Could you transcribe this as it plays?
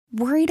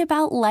Worried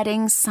about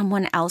letting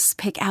someone else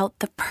pick out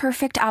the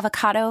perfect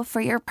avocado for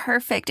your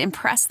perfect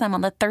impress them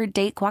on the third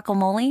date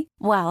guacamole?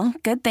 Well,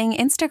 good thing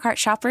Instacart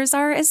shoppers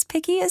are as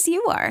picky as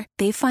you are.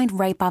 They find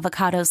ripe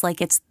avocados like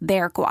it's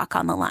their guac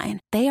on the line.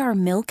 They are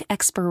milk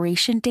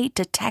expiration date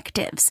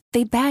detectives.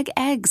 They bag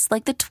eggs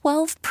like the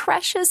 12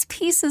 precious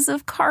pieces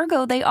of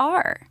cargo they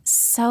are.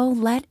 So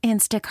let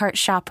Instacart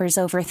shoppers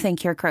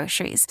overthink your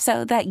groceries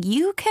so that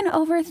you can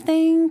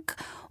overthink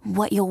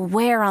what you'll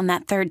wear on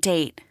that third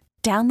date.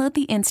 Download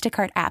the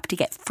Instacart app to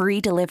get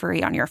free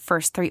delivery on your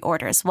first 3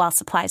 orders while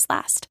supplies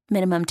last.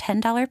 Minimum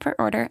 $10 per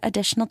order.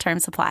 Additional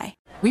terms apply.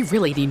 We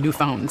really need new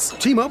phones.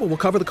 T-Mobile will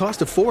cover the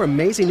cost of 4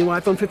 amazing new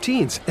iPhone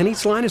 15s, and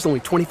each line is only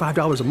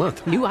 $25 a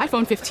month. New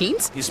iPhone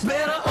 15s? It's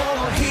better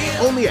over here.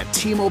 Only at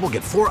T-Mobile,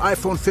 get 4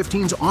 iPhone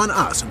 15s on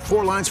us and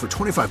 4 lines for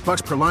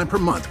 $25 per line per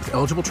month with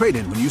eligible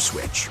trade-in when you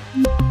switch.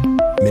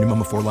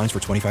 Minimum of 4 lines for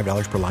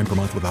 $25 per line per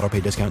month with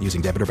autopay discount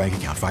using debit or bank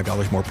account.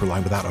 $5 more per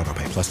line without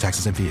autopay, plus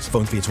taxes and fees.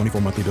 Phone fee at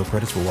 24 monthly bill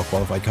credits for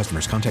well-qualified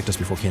customers. Contact us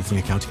before canceling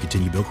account to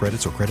continue bill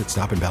credits or credit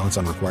stop and balance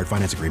on required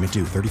finance agreement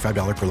due.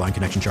 $35 per line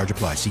connection charge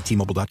applies. See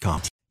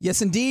T-Mobile.com.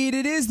 Yes, indeed.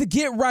 It is the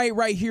Get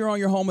right here on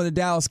your home of the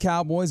Dallas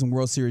Cowboys and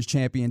World Series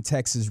champion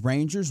Texas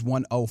Rangers.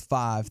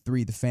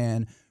 105.3 The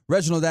Fan.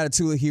 Reginald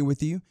Atatula here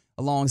with you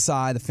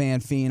alongside the fan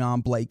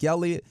phenom Blake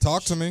Elliott.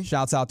 Talk to me.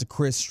 Shouts out to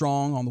Chris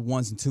Strong on the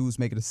ones and twos,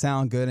 making it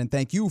sound good. And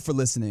thank you for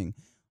listening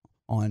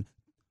on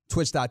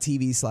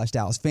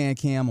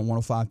twitch.tv/DallasFanCam, on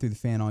 105.3 The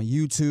Fan on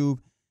YouTube.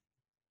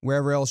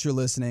 Wherever else you're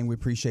listening, we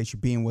appreciate you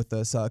being with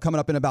us. Coming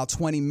up in about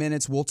 20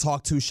 minutes, we'll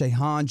talk to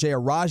Shehan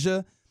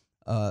Jayaraja.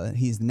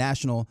 He's the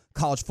national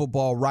college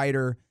football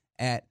writer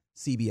at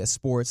CBS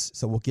Sports.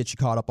 So we'll get you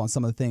caught up on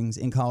some of the things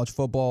in college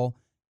football,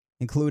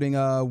 including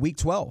Week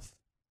 12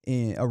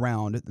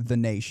 around the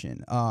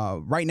nation.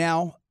 Right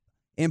now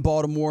in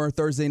Baltimore,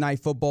 Thursday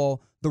night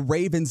football, the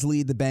Ravens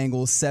lead the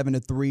Bengals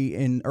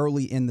 7-3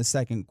 early in the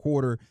second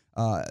quarter.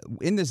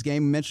 In this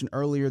game, we mentioned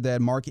earlier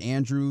that Mark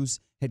Andrews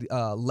had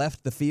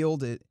left the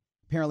field.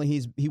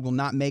 Apparently, he will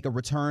not make a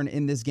return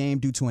in this game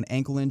due to an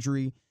ankle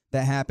injury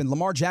that happened.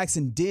 Lamar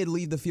Jackson did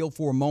leave the field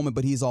for a moment,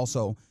 but he's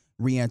also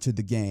re-entered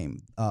the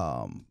game.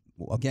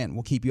 Again,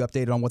 we'll keep you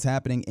updated on what's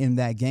happening in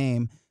that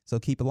game. So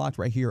keep it locked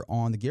right here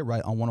on the Get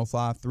Right on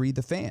 105.3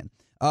 The Fan.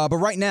 But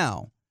right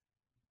now,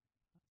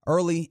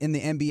 early in the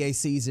NBA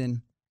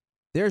season,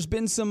 there's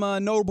been some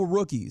notable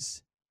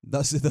rookies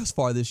thus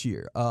far this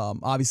year.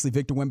 Obviously,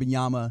 Victor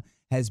Wembanyama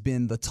has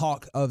been the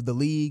talk of the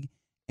league,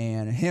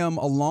 and him,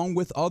 along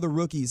with other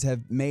rookies,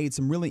 have made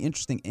some really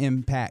interesting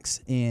impacts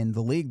in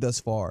the league thus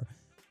far.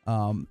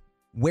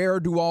 Where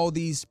do all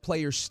these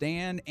players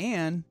stand,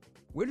 and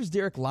where does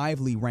Derek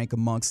Lively rank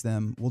amongst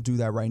them? We'll do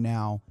that right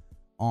now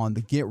on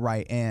the Get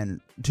Right. And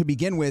to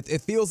begin with,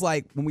 it feels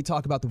like when we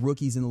talk about the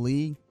rookies in the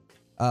league,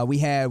 we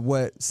had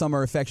what some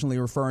are affectionately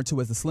referring to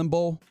as the Slim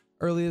Bowl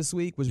earlier this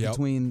week, which was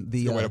between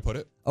the way to put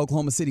it.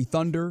 Oklahoma City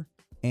Thunder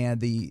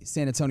and the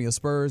San Antonio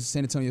Spurs.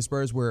 San Antonio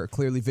Spurs were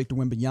clearly Victor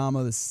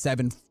Wembanyama,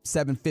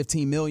 the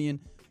 15 million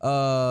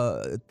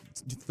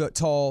foot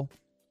tall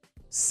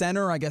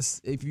center, I guess,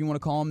 if you want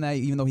to call him that,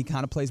 even though he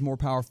kind of plays more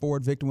power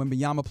forward. Victor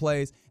Wembanyama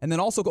plays. And then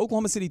also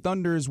Oklahoma City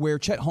Thunders, where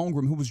Chet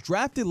Holmgren, who was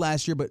drafted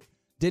last year but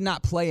did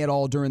not play at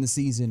all during the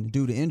season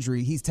due to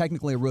injury. He's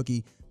technically a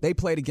rookie. They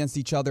played against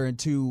each other in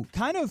two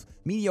kind of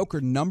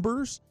mediocre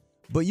numbers,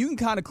 but you can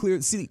kind of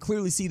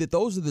clearly see that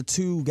those are the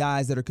two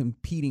guys that are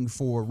competing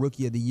for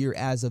Rookie of the Year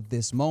as of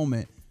this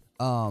moment.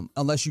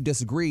 Unless you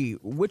disagree,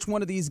 which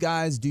one of these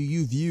guys do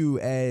you view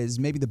as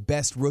maybe the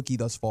best rookie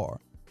thus far?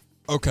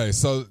 Okay,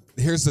 so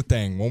here's the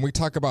thing. When we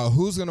talk about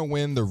who's going to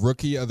win the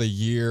Rookie of the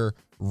Year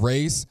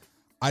race,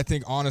 I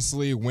think,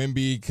 honestly,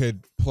 Wemby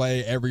could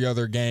play every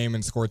other game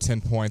and score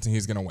 10 points, and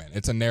he's going to win.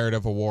 It's a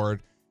narrative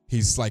award.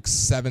 He's like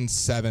 7'7",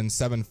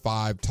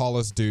 7'5",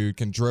 tallest dude,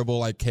 can dribble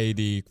like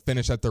KD,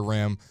 finish at the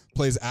rim,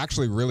 plays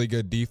actually really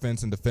good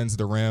defense and defends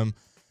the rim.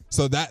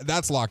 So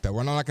that's locked up.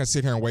 We're not going to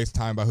sit here and waste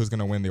time about who's going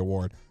to win the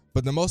award.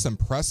 But the most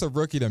impressive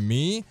rookie to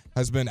me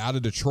has been out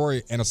of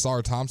Detroit, and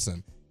Asar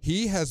Thompson.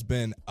 He has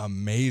been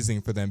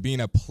amazing for them,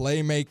 being a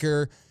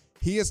playmaker.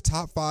 He is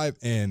top 5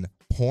 in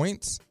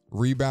points,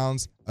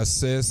 rebounds,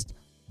 assists,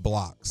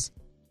 blocks.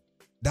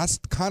 That's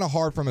kind of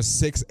hard from a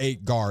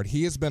 6'8" guard.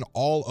 He has been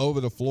all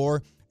over the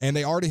floor, and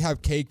they already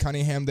have Cade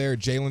Cunningham there,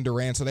 Jalen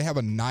Duran, so they have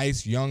a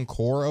nice young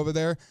core over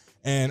there.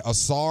 And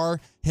Asar,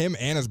 him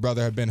and his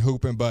brother have been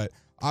hooping, but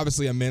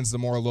obviously Amin's the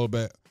more a little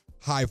bit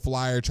high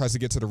flyer, tries to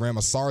get to the rim.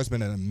 Asar has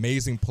been an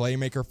amazing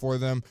playmaker for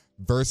them,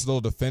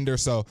 versatile defender.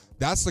 So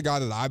that's the guy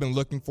that I've been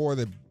looking for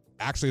that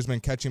actually has been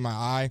catching my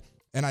eye.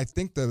 And I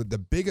think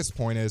the biggest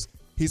point is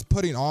he's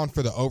putting on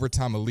for the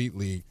Overtime Elite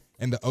League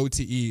and the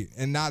OTE,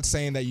 and not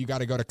saying that you got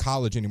to go to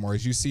college anymore.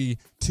 As you see,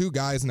 2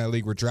 guys in that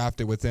league were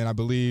drafted within, I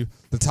believe,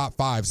 the top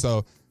 5.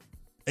 So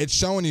it's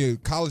showing you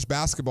college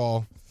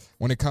basketball,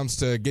 when it comes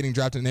to getting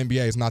drafted in the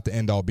NBA is not the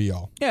end-all,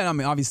 be-all. Yeah, I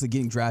mean, obviously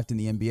getting drafted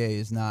in the NBA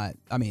is not,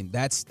 I mean,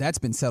 that's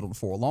been settled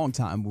for a long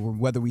time.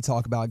 Whether we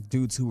talk about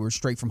dudes who were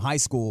straight from high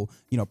school,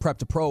 prep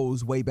to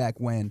pros way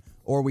back when,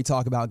 or we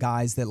talk about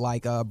guys that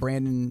like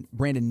Brandon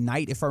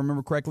Knight, if I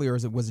remember correctly, or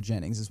was it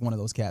Jennings? It's one of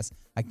those cats.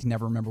 I can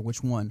never remember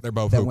which one. They're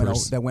both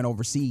that went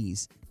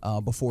overseas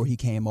before he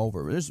came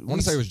over. I want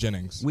to say it was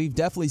Jennings. We've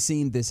definitely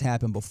seen this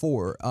happen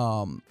before.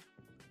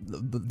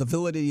 The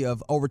validity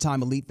of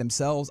overtime elite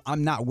themselves,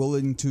 I'm not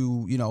willing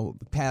to,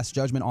 pass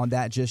judgment on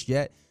that just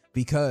yet,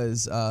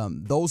 because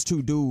those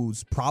two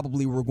dudes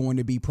probably were going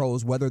to be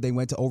pros whether they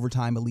went to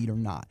overtime elite or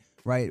not,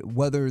 right?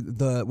 Whether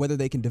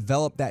they can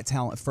develop that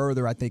talent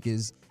further, I think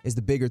is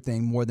the bigger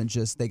thing, more than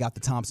just they got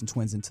the Thompson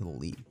twins into the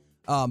league.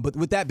 But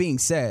with that being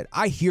said,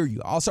 I hear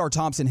you. All-Star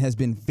Thompson has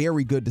been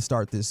very good to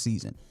start this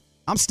season.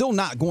 I'm still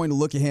not going to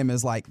look at him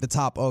as like the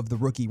top of the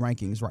rookie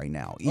rankings right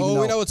now. We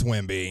know it's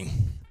Wemby.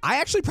 I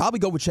actually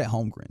probably go with Chet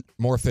Holmgren.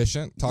 More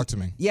efficient? Talk to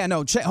me. Yeah,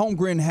 no, Chet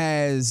Holmgren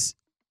has,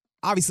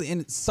 obviously,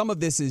 and some of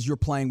this is you're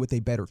playing with a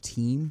better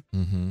team,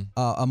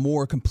 a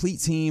more complete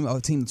team, a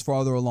team that's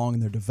farther along in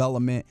their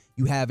development.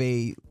 You have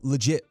a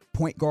legit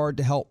point guard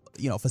to help,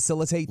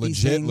 facilitate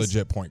these things.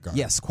 Legit point guard.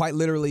 Yes, quite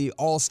literally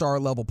all-star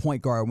level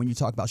point guard when you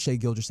talk about Shai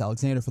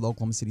Gilgeous-Alexander for the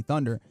Oklahoma City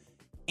Thunder.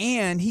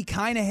 And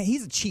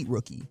he's a cheat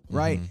rookie,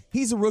 right?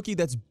 He's a rookie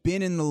that's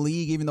been in the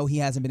league even though he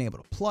hasn't been able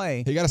to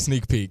play. He got a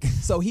sneak peek.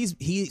 So he's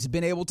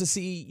been able to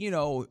see,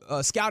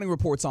 scouting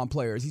reports on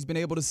players. He's been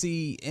able to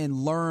see and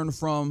learn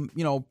from,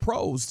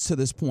 pros to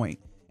this point.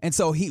 And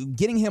so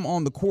getting him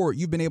on the court,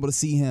 you've been able to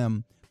see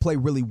him play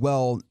really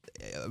well,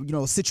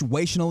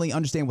 situationally,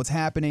 understand what's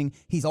happening.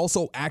 He's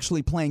also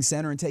actually playing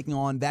center and taking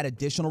on that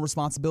additional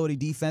responsibility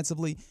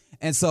defensively.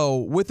 And so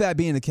with that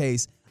being the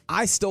case,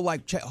 I still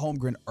like Chet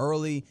Holmgren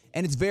early,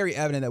 and it's very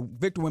evident that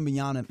Victor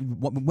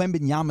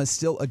Wembanyama is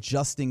still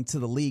adjusting to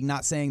the league.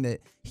 Not saying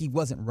that he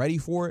wasn't ready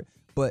for it,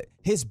 but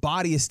his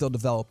body is still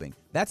developing.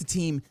 That's a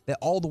team that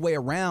all the way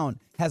around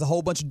has a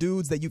whole bunch of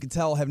dudes that you can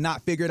tell have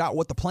not figured out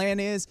what the plan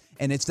is,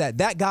 and it's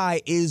that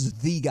guy is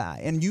the guy.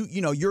 And you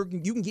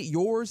can get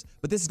yours,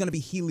 but this is going to be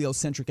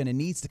heliocentric, and it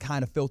needs to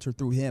kind of filter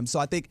through him. So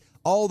I think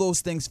all those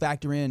things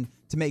factor in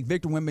to make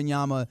Victor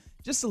Wembanyama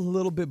just a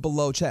little bit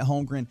below Chet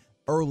Holmgren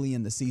early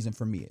in the season,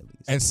 for me at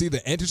least. And see,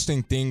 the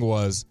interesting thing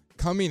was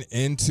coming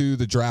into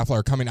the draft,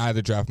 or coming out of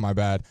the draft, my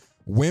bad,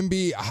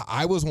 Wemby,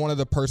 I was one of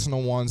the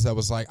personal ones that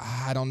was like,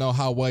 I don't know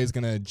how well he's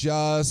going to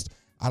adjust.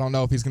 I don't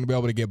know if he's going to be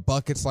able to get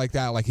buckets like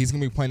that. Like, he's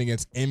going to be playing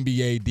against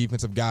NBA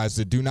defensive guys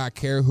that do not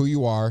care who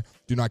you are,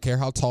 do not care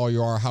how tall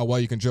you are, how well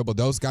you can dribble.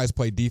 Those guys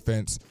play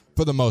defense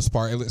for the most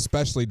part,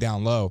 especially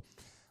down low.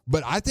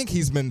 But I think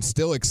he's been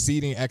still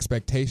exceeding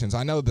expectations.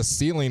 I know the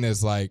ceiling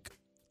is like,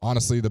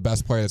 honestly, the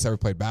best player that's ever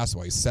played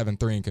basketball. He's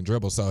 7'3" and can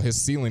dribble, so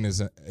his ceiling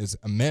is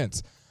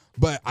immense.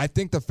 But I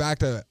think the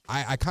fact that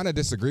I kind of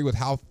disagree with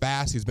how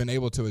fast he's been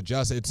able to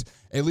adjust. It's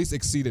at least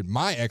exceeded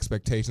my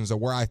expectations of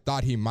where I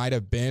thought he might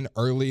have been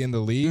early in the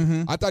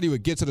league. I thought he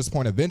would get to this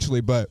point eventually,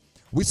 but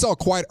we saw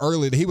quite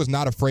early that he was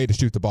not afraid to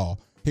shoot the ball.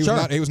 He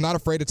was not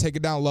afraid to take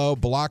it down low,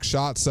 block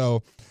shots.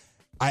 So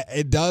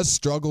it does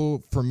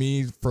struggle for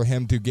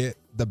him to get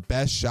the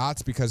best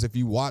shots, because if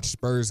you watch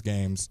Spurs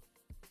games,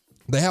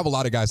 they have a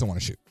lot of guys that want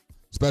to shoot,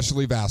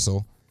 especially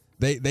Vassell.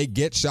 They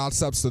get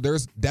shots up, so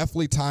there's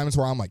definitely times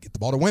where I'm like, get the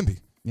ball to Wemby.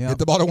 Yep. Get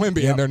the ball to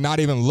Wemby, and they're not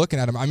even looking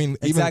at him. I mean,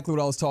 exactly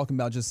what I was talking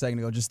about just a second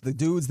ago. Just the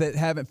dudes that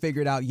haven't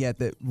figured out yet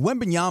that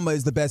Wembanyama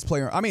is the best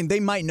player. I mean, they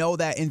might know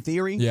that in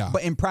theory,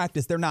 but in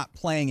practice, they're not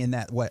playing in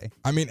that way.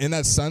 I mean, in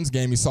that Suns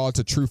game, you saw it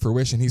to true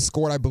fruition. He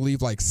scored, I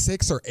believe, like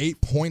 6 or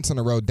 8 points in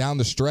a row down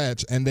the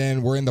stretch, and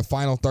then we're in the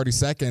final 30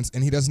 seconds,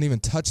 and he doesn't even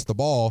touch the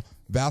ball.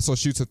 Vassell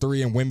shoots a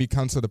 3, and Wemby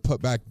comes to the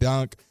putback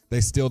dunk. They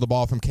steal the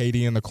ball from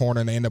KD in the corner,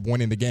 and they end up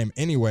winning the game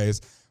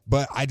anyways.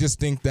 But I just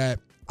think that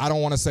I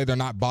don't want to say they're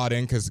not bought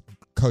in, because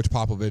Coach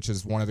Popovich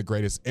is one of the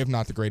greatest, if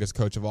not the greatest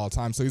coach of all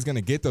time. So he's going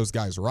to get those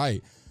guys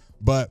right.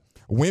 But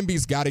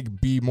Wemby's got to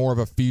be more of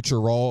a feature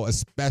role,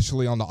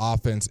 especially on the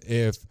offense,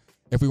 if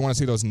we want to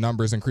see those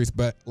numbers increase.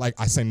 But like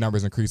I say,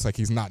 numbers increase, like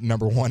he's not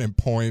number one in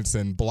points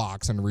and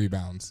blocks and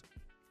rebounds.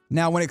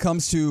 Now, when it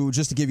comes to,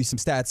 just to give you some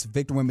stats,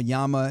 Victor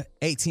Wembanyama,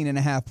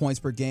 18.5 points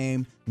per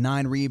game,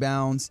 9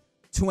 rebounds,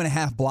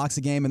 2.5 blocks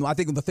a game. And I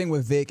think the thing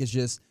with Vic is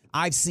just,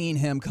 I've seen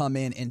him come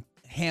in and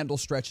handle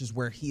stretches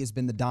where he has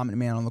been the dominant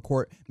man on the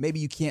court. Maybe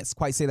you can't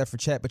quite say that for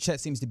Chet, but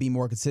Chet seems to be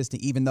more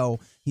consistent, even though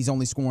he's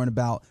only scoring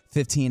about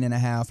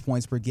 15.5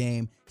 points per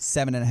game,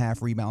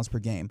 7.5 rebounds per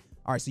game.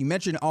 All right, so you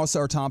mentioned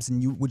All-Star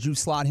Thompson. Would you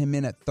slot him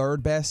in at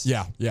third best?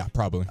 Yeah,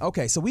 probably.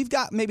 Okay, so we've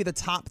got maybe the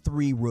top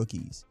 3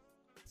 rookies.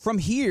 From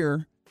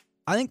here,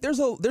 I think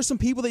there's some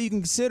people that you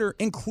can consider,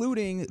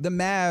 including the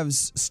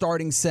Mavs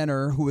starting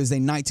center, who is a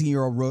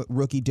 19-year-old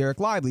rookie, Derek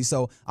Lively.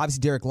 So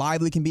obviously Derek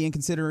Lively can be in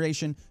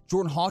consideration.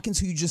 Jordan Hawkins,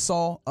 who you just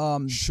saw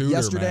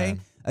yesterday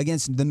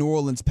against the New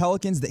Orleans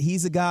Pelicans, that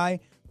he's a guy.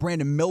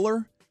 Brandon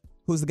Miller,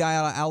 who's the guy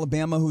out of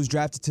Alabama who's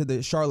drafted to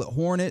the Charlotte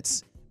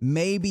Hornets.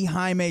 Maybe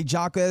Jaime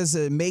Jaquez,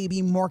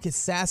 maybe Marcus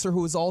Sasser,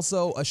 who is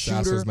also a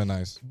shooter. Sasser's been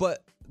nice.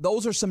 But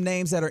those are some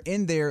names that are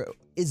in there.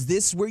 Is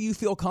this where you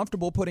feel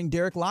comfortable putting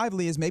Derek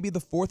Lively as maybe the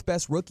fourth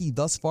best rookie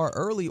thus far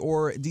early,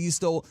 or do you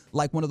still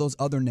like one of those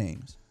other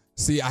names?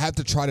 See, I have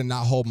to try to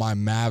not hold my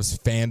Mavs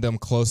fandom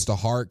close to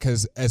heart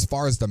because as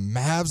far as the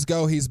Mavs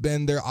go, he's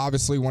been there,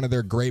 obviously one of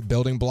their great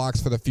building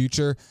blocks for the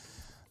future.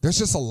 There's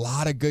just a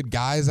lot of good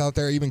guys out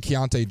there. Even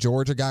Keontae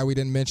George, a guy we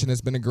didn't mention, has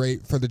been a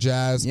great for the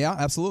Jazz. Yeah,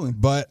 absolutely.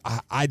 But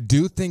I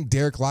do think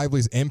Derek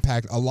Lively's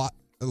impact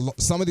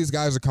some of these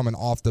guys are coming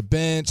off the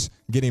bench,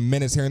 getting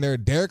minutes here and there.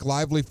 Derek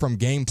Lively from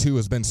game 2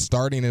 has been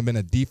starting and been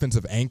a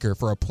defensive anchor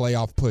for a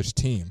playoff push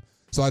team.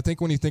 So I think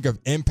when you think of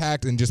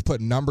impact and just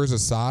put numbers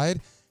aside,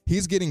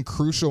 he's getting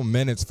crucial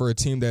minutes for a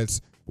team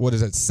that's,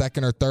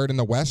 second or third in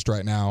the West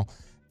right now.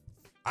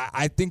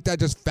 I think that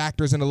just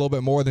factors in a little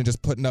bit more than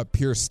just putting up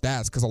pure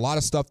stats, because a lot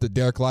of stuff that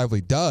Derek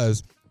Lively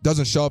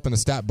doesn't show up in the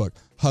stat book.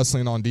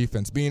 Hustling on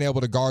defense, being able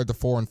to guard the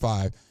 4 and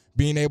 5,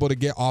 being able to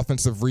get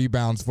offensive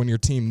rebounds when your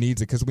team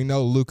needs it, because we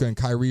know Luka and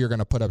Kyrie are going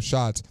to put up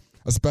shots,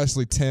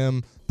 especially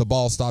Tim, the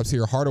ball stops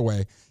here,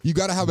 Hardaway. You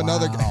got to have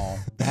another guy.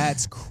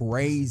 That's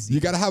crazy.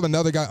 You got to have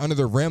another guy under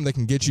the rim that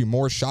can get you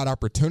more shot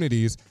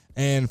opportunities.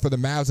 And for the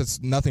Mavs,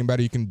 it's nothing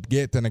better you can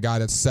get than a guy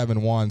that's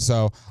 7'1".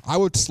 So I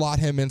would slot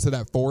him into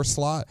that 4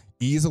 slot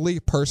easily,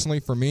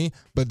 personally, for me.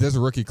 But this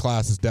rookie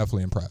class is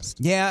definitely impressed.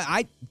 Yeah,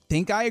 I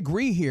think I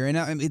agree here.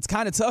 And it's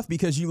kind of tough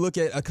because you look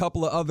at a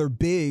couple of other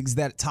bigs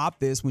that top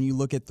this when you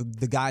look at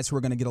the guys who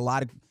are going to get a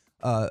lot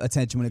of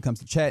attention when it comes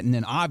to Chet. And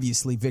then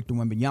obviously Victor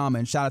Wembanyama.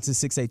 And shout out to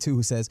 682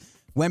 who says,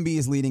 Wemby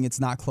is leading,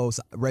 it's not close,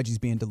 Reggie's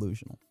being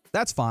delusional.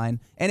 That's fine.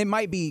 And it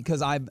might be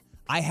because I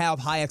have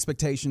high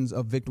expectations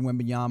of Victor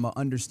Wembanyama,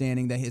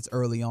 understanding that it's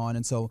early on,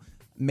 and so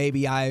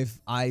maybe I've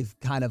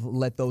kind of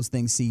let those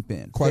things seep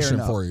in. Question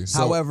for you.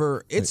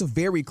 However, it's a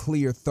very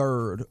clear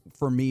third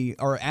for me,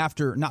 or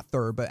after, not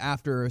third, but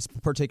after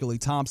particularly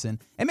Thompson.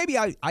 And maybe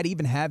I'd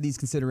even have these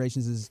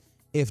considerations as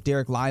if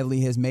Derek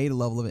Lively has made a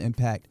level of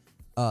impact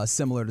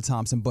similar to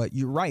Thompson. But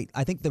you're right.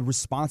 I think the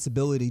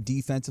responsibility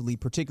defensively,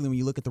 particularly when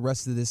you look at the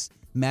rest of this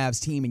Mavs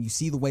team and you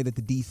see the way that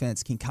the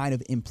defense can kind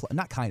of implode.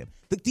 Not kind of.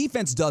 The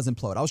defense does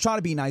implode. I was trying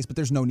to be nice, but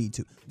there's no need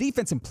to.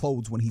 Defense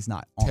implodes when he's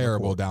not on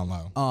terrible the court.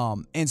 Down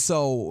low. And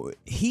so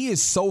he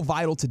is so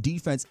vital to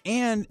defense.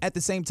 And at the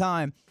same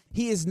time,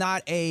 he is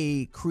not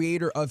a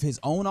creator of his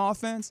own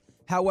offense.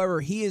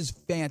 However, he is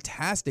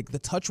fantastic. The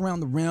touch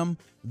around the rim,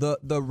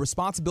 the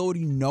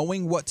responsibility,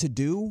 knowing what to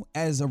do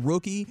as a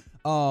rookie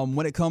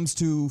when it comes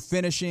to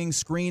finishing,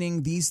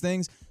 screening, these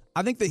things.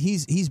 I think that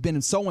he's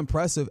been so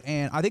impressive,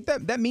 and I think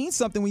that means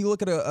something when you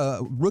look at a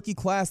rookie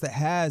class that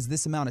has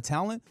this amount of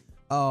talent.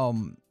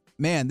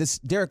 Man, this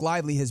Derek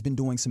Lively has been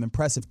doing some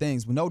impressive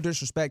things. With no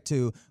disrespect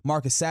to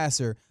Marcus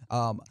Sasser,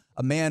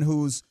 a man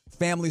whose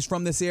family's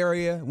from this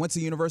area, went to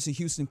the University of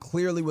Houston,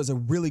 clearly was a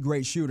really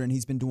great shooter, and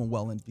he's been doing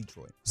well in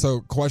Detroit.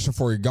 So, question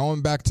for you.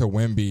 Going back to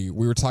Wemby,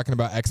 we were talking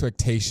about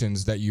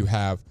expectations that you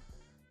have.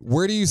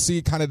 Where do you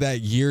see kind of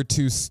that year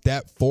 2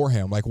 step for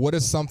him? Like, what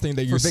is something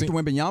that you're seeing? For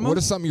Victor Wembanyama? What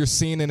is something you're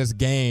seeing in his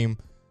game?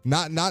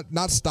 Not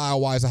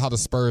style-wise of how the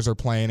Spurs are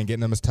playing and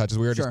getting them his touches.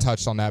 We already just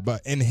touched on that.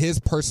 But in his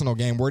personal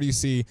game, where do you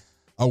see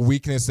a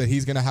weakness that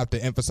he's going to have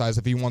to emphasize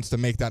if he wants to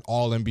make that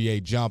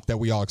all-NBA jump that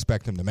we all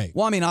expect him to make?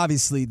 Well, I mean,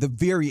 obviously, the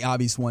very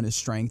obvious one is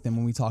strength, and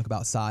when we talk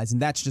about size,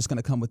 and that's just going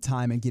to come with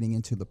time and getting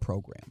into the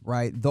program,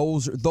 right?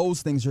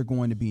 Those things are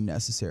going to be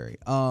necessary.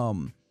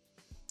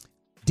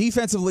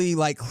 Defensively,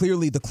 like,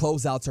 clearly the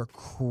closeouts are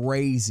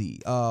crazy,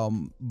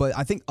 but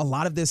I think a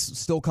lot of this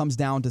still comes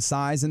down to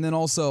size, and then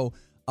also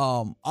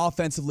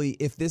offensively,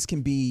 if this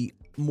can be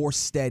more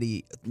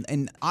steady,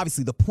 and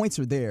obviously the points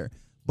are there,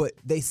 but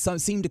they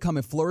seem to come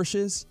in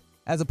flourishes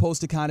as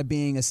opposed to kind of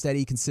being a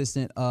steady,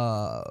 consistent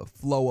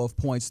flow of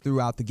points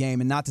throughout the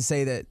game. And not to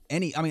say that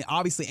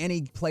obviously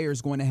any player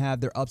is going to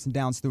have their ups and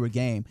downs through a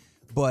game,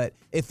 but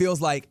it feels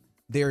like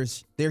there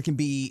can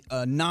be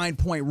a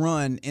 9-point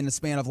run in the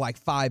span of like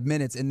 5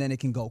 minutes, and then it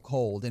can go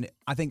cold. And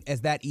I think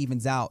as that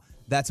evens out,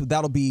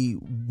 that'll be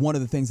one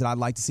of the things that I'd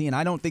like to see. And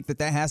I don't think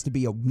that has to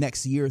be a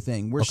next year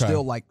thing. We're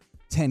still like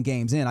 10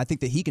 games in. I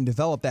think that he can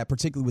develop that,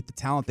 particularly with the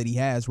talent that he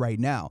has right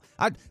now.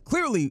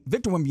 Clearly,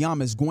 Victor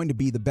Wembanyama is going to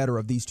be the better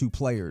of these two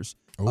players.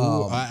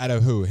 Out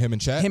of who? Him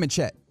and Chet? Him and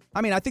Chet.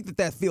 I mean, I think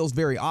that feels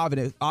very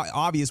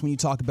obvious when you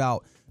talk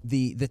about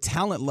the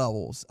talent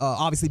levels,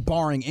 obviously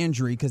barring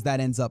injury, because that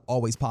ends up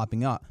always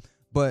popping up.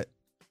 But,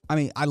 I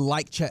mean, I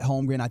like Chet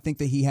Holmgren. I think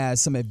that he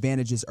has some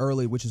advantages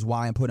early, which is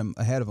why I put him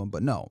ahead of him.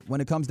 But no,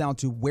 when it comes down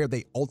to where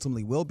they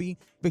ultimately will be,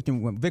 Victor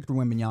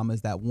Wembanyama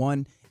is that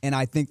one. And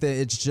I think that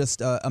it's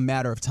just a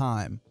matter of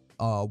time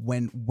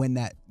when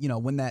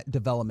that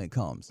development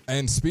comes.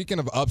 And speaking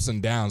of ups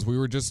and downs, we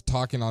were just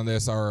talking on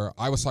this, or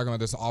I was talking about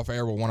this off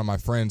air with one of my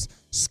friends.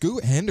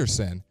 Scoot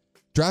Henderson,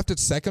 drafted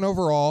 2nd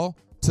overall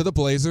to the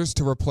Blazers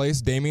to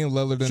replace Damian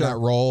Lillard in that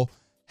role.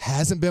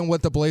 Hasn't been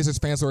what the Blazers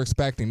fans were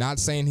expecting. Not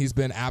saying he's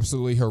been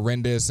absolutely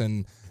horrendous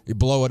and you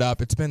blow it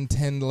up. It's been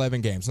 10,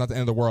 11 games. Not the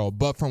end of the world.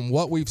 But from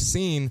what we've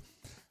seen,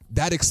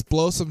 that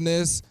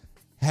explosiveness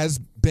has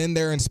been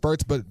there in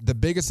spurts. But the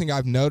biggest thing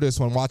I've noticed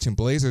when watching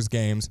Blazers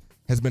games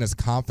has been his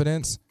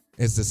confidence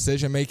his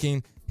decision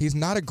making. He's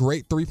not a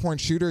great three-point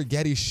shooter,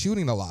 yet he's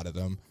shooting a lot of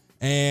them.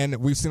 And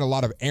we've seen a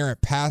lot of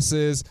errant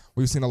passes.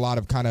 We've seen a lot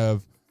of kind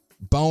of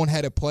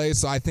boneheaded plays.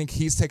 So I think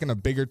he's taken a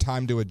bigger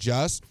time to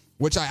adjust,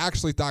 which I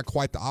actually thought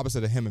quite the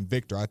opposite of him and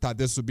Victor. I thought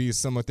this would be a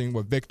similar thing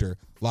with Victor.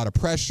 A lot of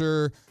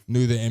pressure,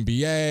 knew the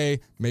NBA,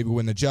 maybe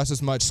wouldn't adjust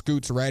as much.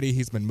 Scoot's ready.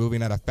 He's been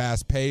moving at a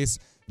fast pace,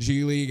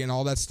 G League and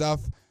all that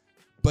stuff.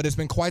 But it's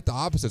been quite the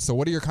opposite. So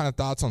what are your kind of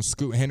thoughts on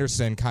Scoot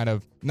Henderson kind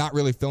of not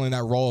really filling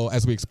that role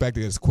as we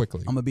expected as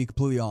quickly? I'm going to be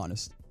completely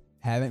honest.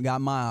 Haven't got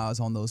my eyes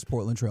on those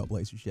Portland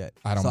Trailblazers yet.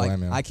 I don't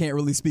blame him. I can't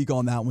really speak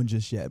on that one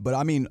just yet. But,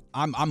 I mean,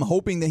 I'm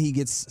hoping that he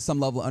gets some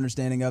level of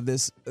understanding of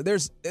this.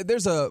 There's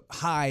a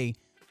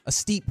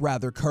steep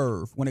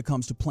curve when it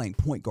comes to playing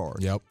point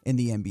guard in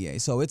the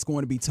NBA. So it's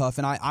going to be tough.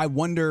 And I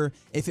wonder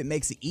if it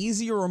makes it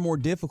easier or more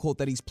difficult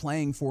that he's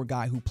playing for a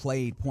guy who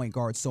played point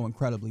guard so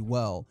incredibly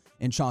well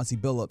in Chauncey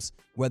Billups,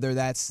 whether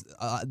that's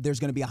there's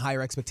going to be a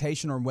higher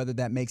expectation or whether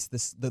that makes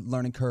the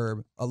learning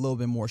curve a little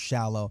bit more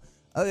shallow.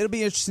 It'll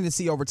be interesting to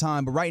see over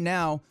time. But right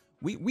now,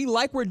 we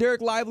like where Derek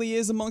Lively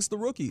is amongst the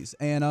rookies.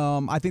 And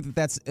I think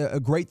that's a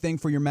great thing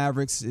for your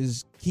Mavericks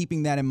is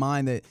keeping that in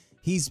mind that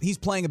he's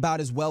playing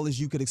about as well as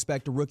you could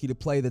expect a rookie to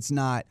play that's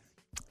not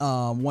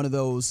one of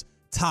those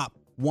top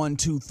 1,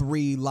 2,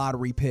 3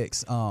 lottery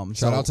picks.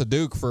 Shout out to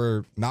Duke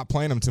for not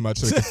playing him too much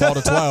so he can fall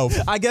to 12.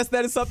 I guess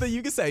that is something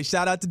you can say.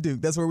 Shout out to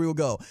Duke. That's where we will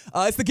go.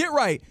 It's the Get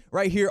Right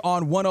here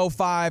on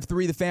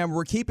 105.3 The Fan.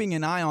 We're keeping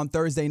an eye on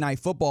Thursday Night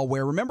Football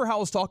where remember how I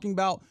was talking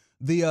about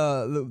the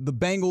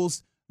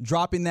Bengals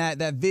dropping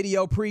that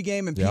video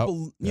pregame and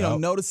people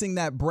noticing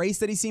that brace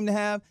that he seemed to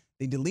have.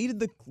 They deleted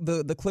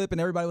the clip,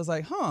 and everybody was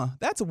like,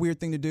 that's a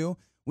weird thing to do.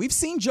 We've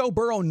seen Joe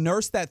Burrow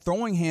nurse that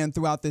throwing hand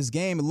throughout this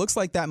game. It looks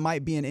like that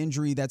might be an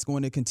injury that's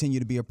going to continue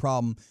to be a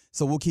problem.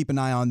 So we'll keep an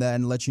eye on that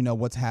and let you know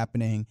what's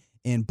happening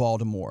in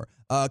Baltimore.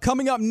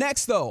 Coming up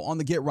next, though, on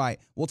the Get Right,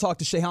 we'll talk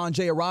to Shehan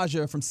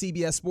Jayaraja from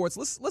CBS Sports.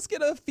 Let's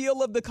get a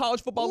feel of the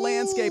college football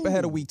landscape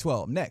ahead of Week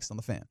 12. Next on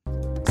The Fan.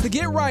 It's the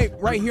Get Right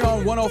here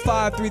on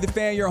 105.3 The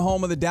Fan, your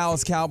home of the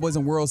Dallas Cowboys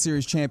and World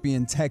Series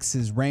champion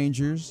Texas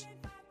Rangers.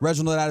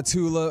 Reginald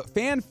Atatula,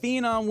 fan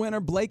phenom winner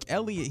Blake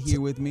Elliott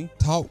here with me.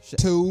 Talk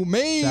to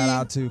me. Shout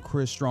out to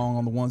Chris Strong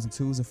on the ones and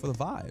twos and for the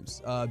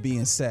vibes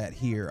being set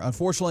here.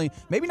 Unfortunately,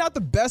 maybe not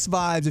the best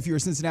vibes if you're a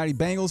Cincinnati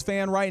Bengals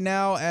fan right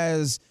now.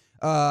 As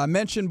I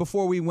mentioned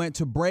before we went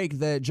to break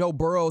that Joe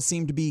Burrow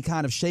seemed to be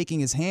kind of shaking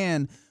his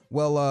hand.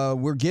 Well,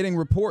 we're getting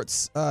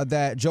reports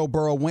that Joe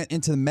Burrow went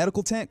into the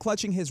medical tent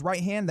clutching his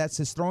right hand. That's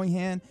his throwing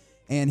hand.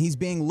 And he's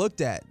being looked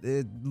at.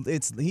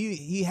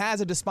 He has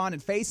a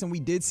despondent face, and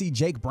we did see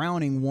Jake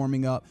Browning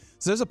warming up.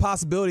 So there's a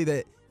possibility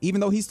that even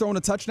though he's thrown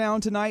a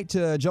touchdown tonight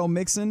to Joe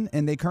Mixon,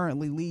 and they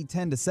currently lead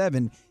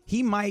 10-7,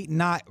 he might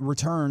not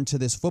return to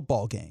this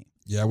football game.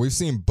 Yeah, we've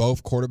seen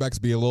both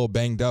quarterbacks be a little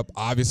banged up.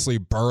 Obviously,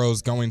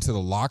 Burrow's going to the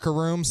locker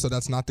room, so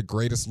that's not the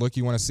greatest look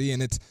you want to see.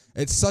 And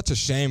it's such a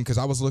shame because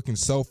I was looking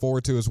so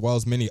forward to, as well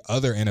as many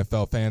other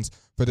NFL fans,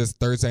 for this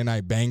Thursday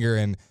night banger.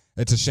 And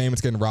it's a shame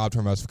it's getting robbed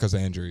from us because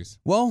of injuries.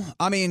 Well,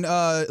 I mean,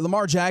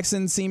 Lamar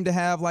Jackson seemed to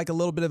have like a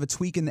little bit of a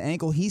tweak in the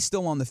ankle. He's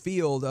still on the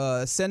field.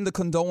 Send the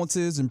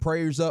condolences and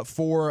prayers up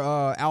for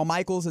Al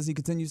Michaels, as he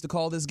continues to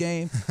call this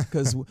game,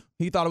 because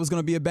he thought it was going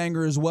to be a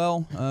banger as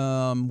well.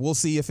 We'll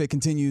see if it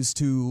continues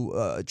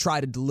to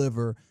try to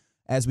deliver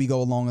as we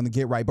go along on the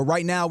Get Right. But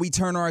right now, we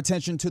turn our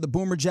attention to the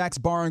Boomer Jacks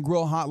Bar and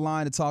Grill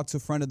hotline to talk to a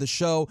friend of the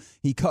show.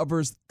 He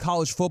covers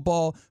college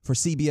football for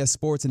CBS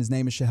Sports, and his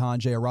name is Shehan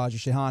Jayaraja.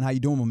 Shehan, how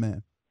you doing, my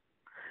man?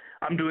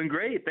 I'm doing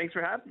great. Thanks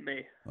for having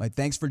me. All right,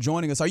 thanks for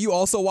joining us. Are you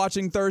also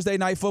watching Thursday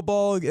Night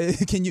Football?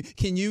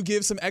 Can you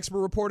give some expert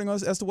reporting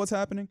as to what's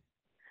happening?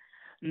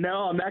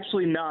 No, I'm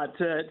actually not.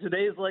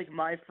 Today is like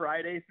my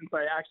Friday since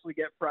I actually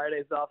get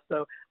Fridays off.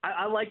 So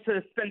I like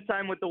to spend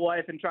time with the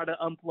wife and try to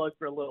unplug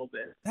for a little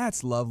bit.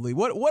 That's lovely.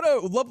 What a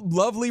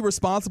lovely,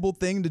 responsible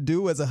thing to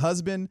do as a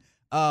husband,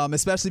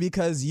 especially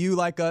because you,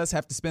 like us,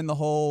 have to spend the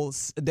whole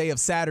day of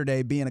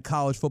Saturday being a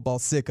college football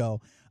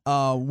sicko.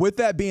 With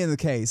that being the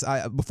case,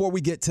 before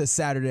we get to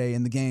Saturday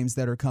and the games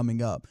that are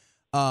coming up,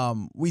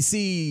 we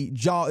see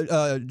Jim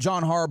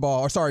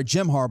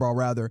Harbaugh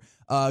rather,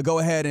 go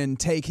ahead and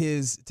take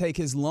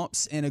his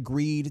lumps and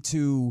agreed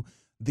to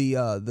the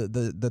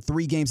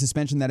 3-game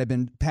suspension that had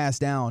been passed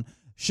down.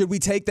 Should we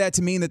take that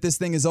to mean that this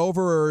thing is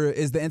over, or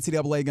is the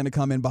NCAA going to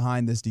come in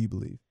behind this, do you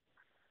believe?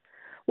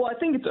 Well, I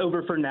think it's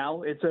over for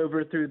now. It's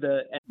over through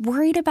the...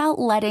 Worried about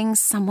letting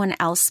someone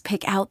else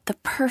pick out the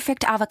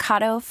perfect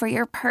avocado for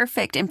your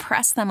perfect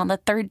impress them on the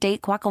third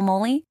date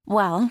guacamole?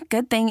 Well,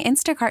 good thing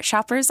Instacart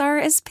shoppers are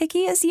as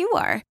picky as you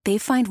are. They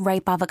find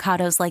ripe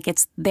avocados like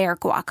it's their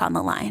guac on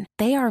the line.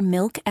 They are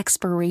milk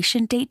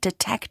expiration date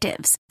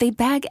detectives. They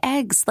bag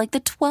eggs like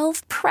the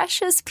 12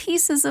 precious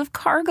pieces of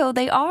cargo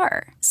they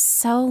are.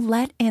 So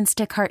let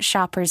Instacart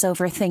shoppers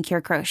overthink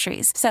your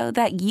groceries so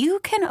that you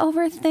can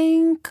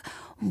overthink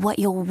what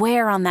you'll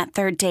wear on that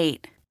third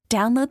date.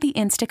 Download the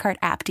Instacart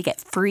app to get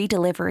free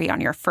delivery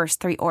on your first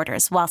 3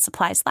 orders while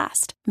supplies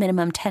last.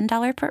 Minimum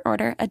 $10 per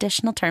order.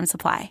 Additional terms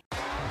apply.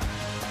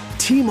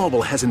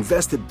 T-Mobile has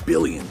invested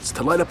billions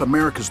to light up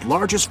America's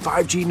largest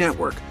 5G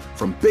network,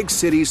 from big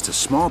cities to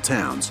small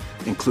towns,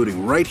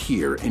 including right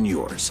here in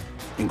yours.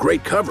 And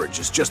great coverage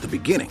is just the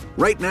beginning.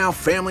 Right now,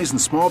 families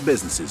and small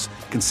businesses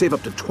can save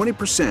up to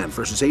 20%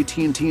 versus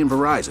AT&T and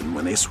Verizon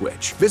when they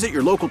switch. Visit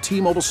your local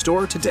T-Mobile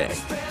store today.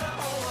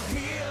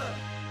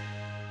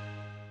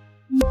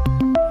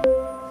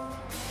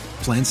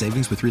 Plan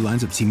savings with 3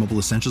 lines of T-Mobile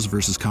Essentials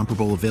versus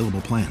comparable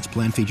available plans.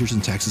 Plan features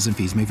and taxes and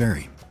fees may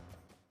vary.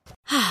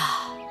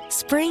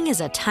 Spring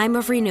is a time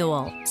of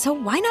renewal, so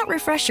why not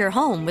refresh your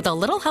home with a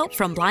little help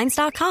from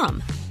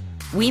Blinds.com?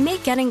 We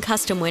make getting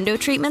custom window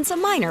treatments a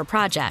minor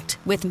project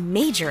with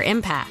major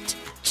impact.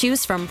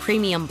 Choose from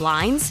premium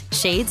blinds,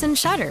 shades, and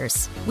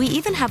shutters. We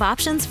even have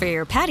options for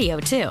your patio,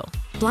 too.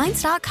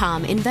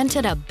 Blinds.com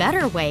invented a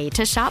better way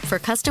to shop for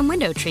custom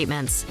window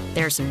treatments.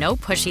 There's no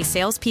pushy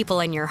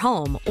salespeople in your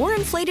home or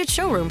inflated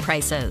showroom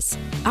prices.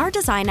 Our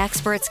design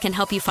experts can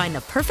help you find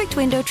the perfect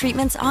window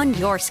treatments on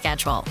your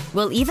schedule.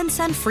 We'll even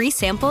send free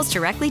samples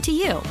directly to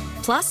you.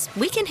 Plus,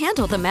 we can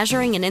handle the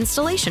measuring and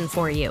installation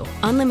for you.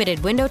 Unlimited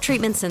window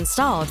treatments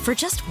installed for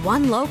just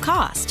one low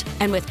cost.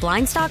 And with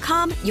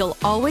Blinds.com, you'll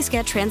always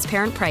get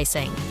transparent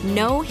pricing.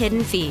 No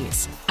hidden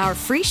fees. Our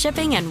free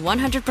shipping and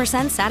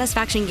 100%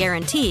 satisfaction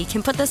guarantee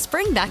can put the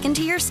spring back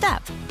into your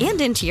step and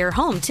into your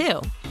home,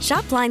 too.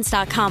 Shop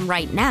Blinds.com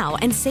right now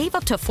and save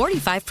up to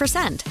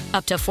 45%.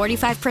 Up to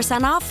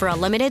 45% off for a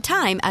limited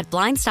time at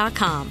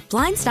Blinds.com.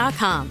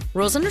 Blinds.com.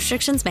 Rules and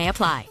restrictions may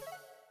apply.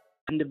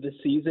 End of the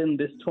season,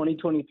 this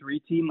 2023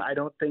 team, I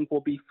don't think will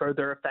be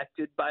further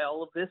affected by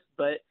all of this,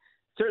 but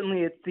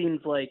certainly it seems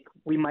like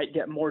we might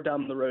get more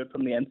down the road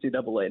from the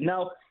NCAA.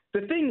 Now,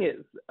 the thing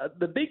is,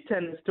 the Big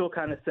Ten has still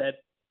kind of said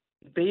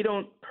they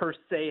don't per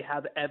se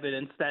have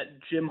evidence that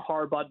Jim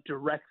Harbaugh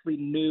directly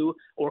knew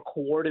or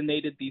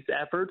coordinated these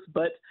efforts.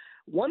 But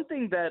one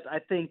thing that I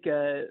think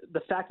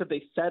the fact that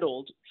they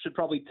settled should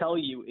probably tell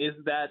you is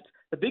that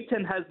the Big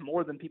Ten has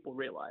more than people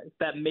realize,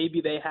 that maybe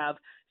they have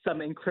some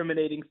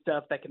incriminating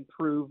stuff that can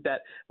prove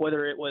that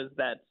whether it was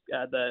that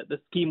the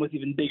scheme was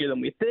even bigger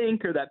than we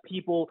think, or that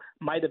people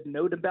might have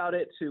known about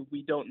it who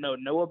we don't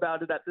know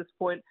about it at this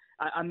point.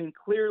 I mean,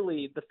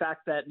 clearly the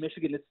fact that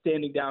Michigan is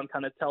standing down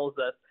kind of tells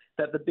us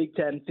that the Big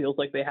Ten feels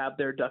like they have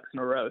their ducks in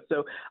a row.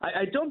 So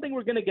I don't think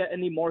we're going to get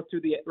any more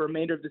through the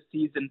remainder of the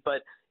season.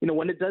 But, you know,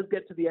 when it does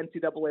get to the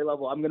NCAA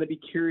level, I'm going to be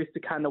curious to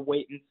kind of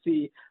wait and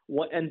see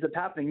what ends up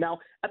happening. Now,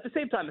 at the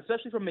same time,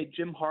 especially from a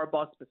Jim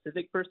Harbaugh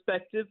specific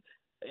perspective,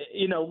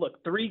 you know,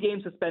 look,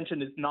 3-game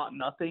suspension is not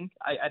nothing.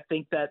 I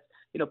think that,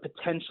 you know,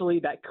 potentially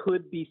that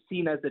could be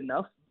seen as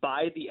enough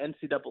by the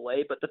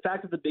NCAA. But the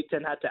fact that the Big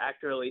Ten had to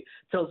act early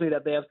tells me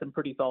that they have some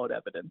pretty solid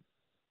evidence.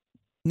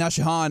 Now,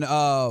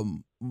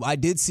 Shahan, I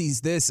did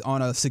seize this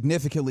on a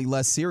significantly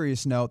less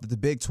serious note that the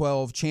Big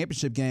 12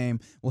 championship game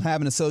will have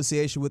an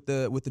association with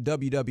the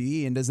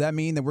WWE. And does that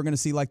mean that we're going to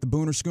see like the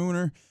Booner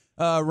Schooner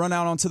run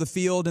out onto the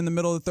field in the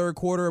middle of the third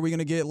quarter? Are we going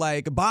to get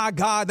like, by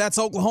God, that's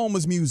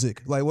Oklahoma's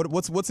music? Like,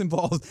 what's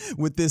involved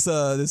with this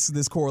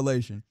this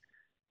correlation?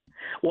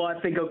 Well, I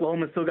think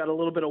Oklahoma's still got a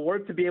little bit of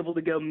work to be able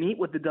to go meet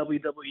with the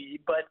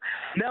WWE, but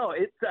no,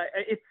 it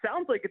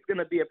sounds like it's going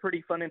to be a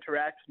pretty fun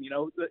interaction. You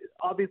know,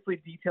 obviously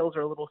details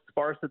are a little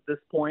sparse at this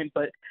point,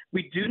 but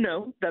we do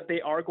know that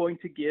they are going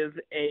to give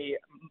a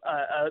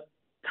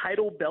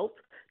title belt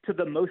to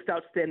the most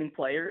outstanding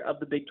player of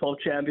the Big 12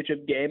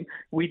 championship game.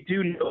 We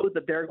do know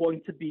that they're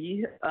going to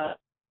be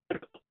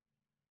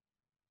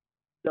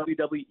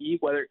WWE,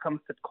 whether it comes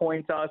to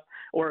coin toss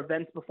or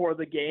events before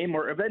the game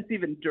or events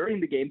even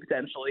during the game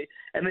potentially.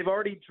 And they've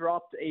already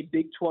dropped a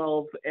Big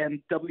 12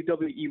 and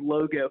WWE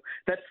logo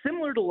that's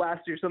similar to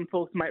last year. Some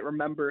folks might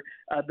remember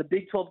the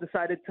Big 12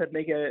 decided to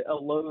make a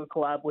logo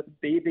collab with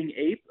Bathing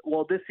Ape.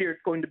 Well, this year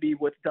it's going to be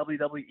with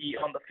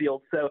WWE on the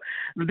field. So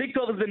the Big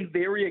 12 has been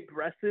very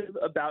aggressive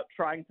about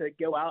trying to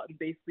go out and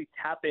basically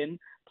tap in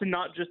to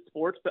not just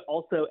sports, but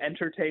also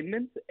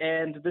entertainment.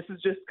 And this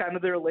is just kind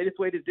of their latest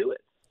way to do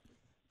it.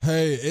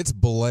 Hey, it's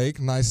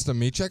Blake. Nice to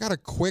meet you. I got a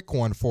quick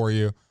one for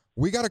you.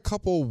 We got a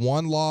couple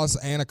one-loss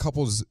and a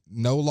couple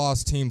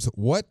no-loss teams.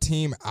 What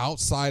team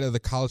outside of the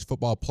college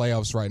football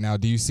playoffs right now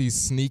do you see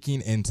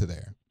sneaking into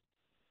there?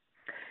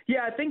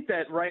 Yeah, I think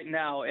that right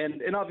now,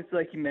 and obviously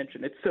like you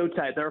mentioned, it's so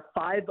tight. There are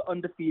 5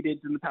 undefeateds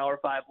in the Power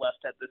 5 left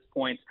at this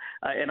point,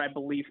 and I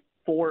believe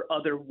 4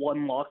 other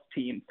one-loss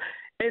teams.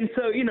 And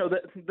so, you know,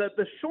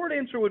 the short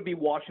answer would be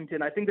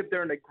Washington. I think that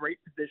they're in a great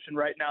position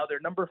right now. They're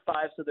number 5,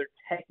 so they're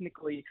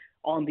technically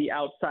on the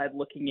outside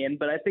looking in,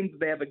 but I think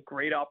they have a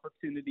great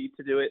opportunity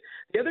to do it.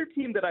 The other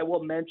team that I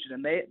will mention,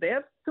 and they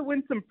have to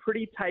win some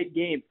pretty tight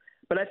games,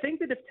 but I think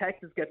that if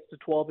Texas gets to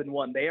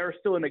 12-1, they are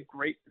still in a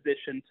great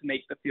position to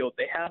make the field.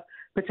 They have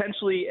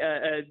potentially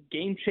a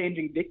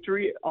game-changing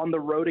victory on the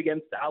road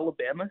against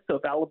Alabama. So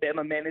if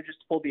Alabama manages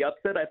to pull the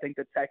upset, I think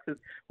that Texas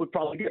would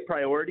probably get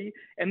priority.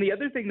 And the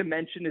other thing to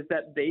mention is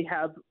that they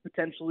have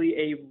potentially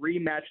a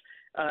rematch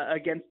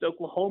against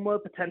Oklahoma,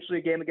 potentially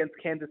a game against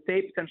Kansas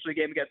State, potentially a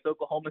game against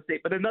Oklahoma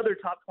State, but another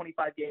top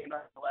 25 game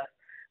nonetheless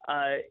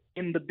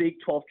in the Big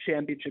 12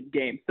 championship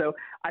game. So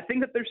I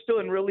think that they're still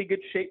in really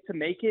good shape to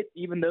make it,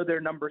 even though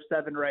they're number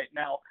 7 right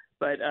now.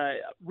 But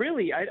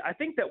really, I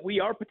think that we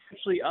are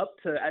potentially up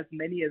to as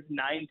many as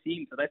 9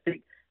 teams that I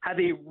think have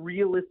a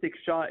realistic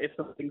shot if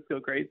some things go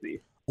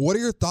crazy. What are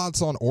your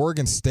thoughts on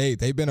Oregon State?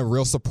 They've been a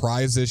real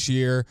surprise this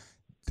year.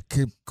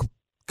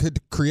 Could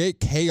create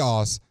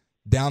chaos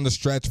down the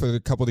stretch for a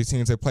couple of these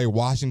teams. They play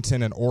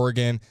Washington and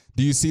Oregon.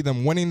 Do you see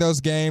them winning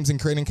those games and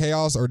creating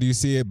chaos, or do you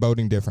see it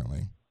boding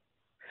differently?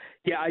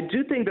 Yeah, I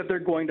do think that they're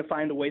going to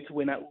find a way to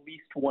win at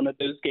least one of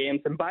those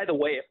games. And by the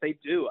way, if they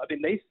do, I mean,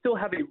 they still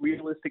have a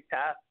realistic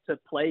path to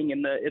playing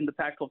in the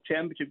Pac-12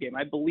 championship game.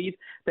 I believe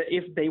that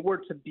if they were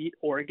to beat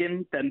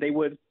Oregon, then they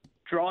would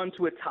draw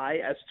into a tie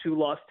as 2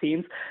 lost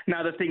teams.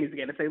 Now, the thing is,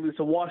 again, if they lose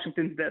to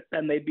Washington,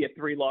 then they'd be a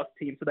 3-loss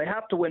team. So they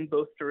have to win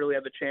both to really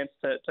have a chance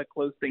to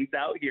close things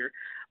out here.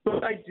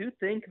 But I do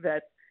think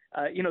that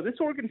this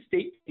Oregon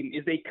State team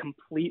is a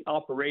complete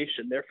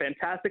operation. They're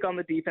fantastic on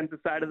the defensive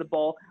side of the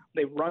ball.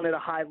 They run at a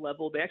high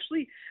level. They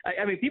actually,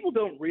 people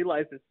don't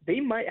realize this.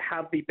 They might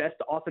have the best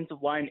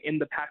offensive line in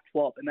the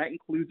Pac-12, and that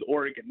includes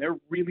Oregon. They're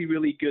really,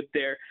 really good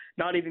there.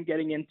 Not even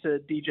getting into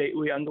DJ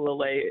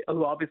Uiagalelei,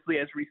 who obviously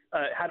has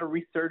had a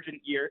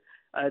resurgent year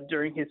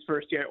during his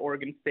first year at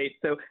Oregon State.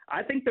 So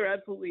I think they're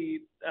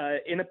absolutely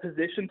in a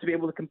position to be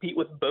able to compete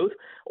with both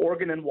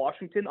Oregon and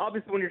Washington.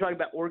 Obviously, when you're talking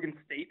about Oregon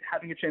State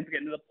having a chance to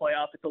get into the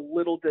playoff, it's a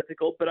little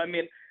difficult. But, I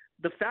mean,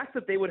 the fact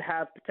that they would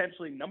have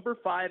potentially number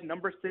 5,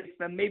 number 6,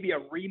 then maybe a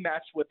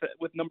rematch with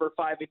number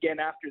 5 again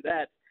after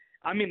that,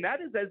 I mean, that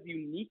is as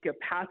unique a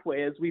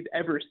pathway as we've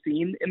ever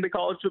seen in the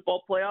college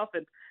football playoff.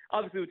 And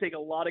obviously it would take a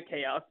lot of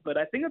chaos, but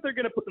I think that they're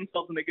going to put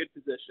themselves in a good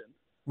position.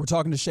 We're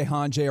talking to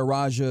Shehan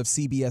Jeyarajah of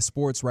CBS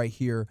Sports right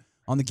here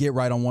on the Get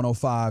Right on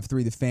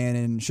 105.3 The Fan.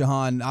 And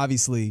Shehan,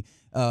 obviously,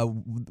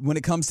 when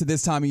it comes to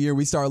this time of year,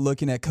 we start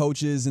looking at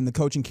coaches and the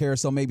coaching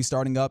carousel maybe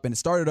starting up. And it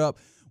started up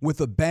with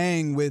a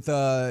bang with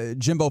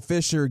Jimbo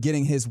Fisher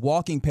getting his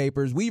walking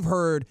papers. We've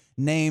heard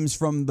names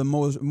from the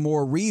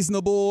more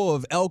reasonable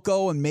of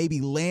Elko and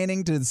maybe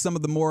Lanning to some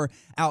of the more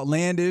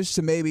outlandish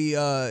to maybe,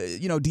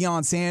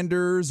 Deion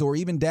Sanders or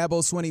even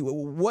Dabo Swinney.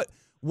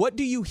 What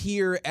do you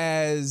hear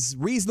as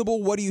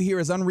reasonable? What do you hear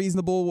as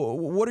unreasonable?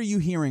 What are you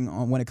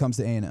hearing when it comes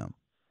to A&M?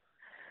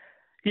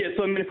 Yeah,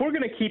 so I mean, if we're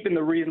going to keep in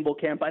the reasonable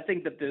camp, I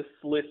think that this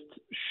list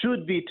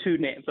should be 2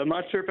 names. I'm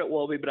not sure if it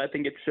will be, but I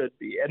think it should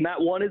be. And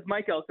that one is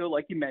Mike Elko,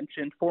 like you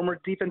mentioned, former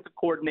defensive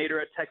coordinator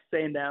at Texas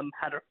A&M,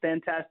 had a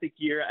fantastic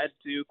year at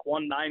Duke,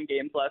 won 9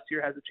 games last year,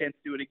 has a chance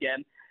to do it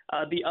again.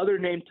 The other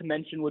name to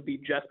mention would be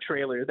Jeff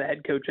Traylor, the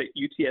head coach at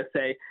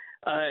UTSA.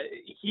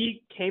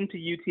 He came to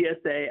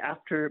UTSA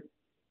after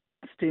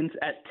stints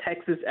at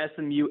Texas,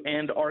 SMU,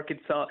 and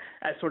Arkansas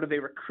as sort of a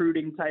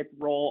recruiting type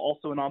role,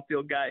 also an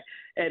on-field guy.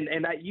 And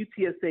at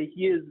UTSA,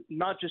 he has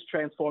not just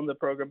transformed the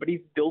program, but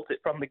he's built it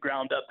from the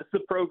ground up. This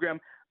is a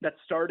program that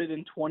started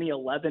in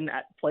 2011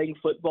 at playing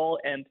football,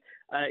 and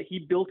he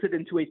built it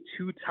into a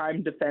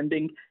 2-time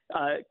defending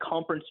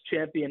conference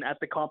champion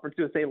at the Conference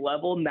USA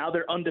level. Now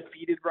they're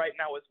undefeated right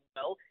now as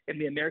well in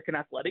the American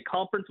Athletic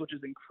Conference, which is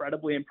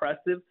incredibly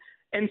impressive.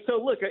 And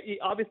so, look,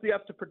 obviously you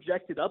have to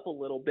project it up a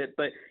little bit,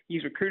 but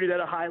he's recruited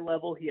at a high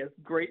level. He has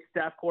great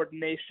staff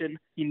coordination.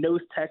 He knows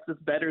Texas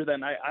better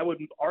than I would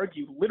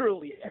argue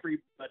literally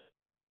everybody.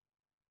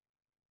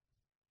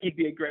 He'd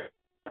be a great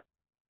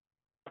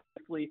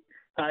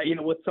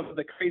with some of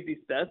the crazy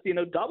stuff.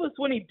 Dabo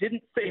Swinney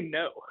didn't say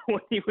no when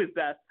he was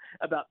asked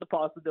about the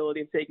possibility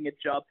of taking a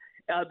job.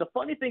 The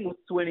funny thing with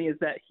Swinney is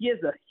that he has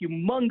a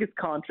humongous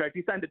contract.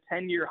 He signed a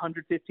 10-year,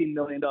 $115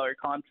 million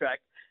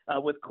contract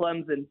with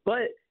Clemson,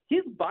 but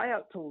his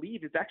buyout to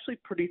leave is actually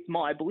pretty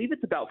small. I believe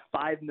it's about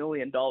 $5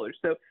 million.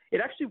 So it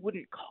actually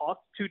wouldn't cost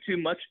too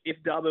much if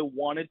Dabo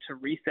wanted to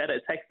reset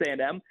at Texas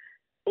A&M.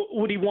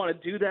 Would he want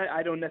to do that?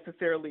 I don't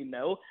necessarily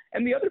know.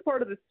 And the other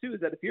part of this, too,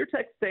 is that if you're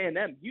Texas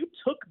A&M, you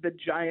took the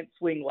giant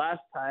swing last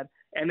time,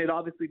 and it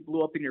obviously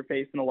blew up in your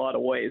face in a lot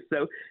of ways.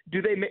 So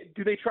do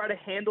they try to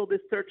handle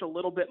this search a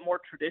little bit more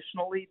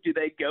traditionally? Do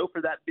they go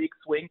for that big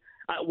swing?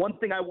 One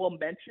thing I will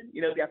mention,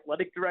 the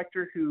athletic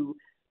director who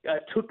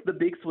took the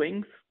big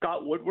swings,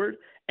 Scott Woodward,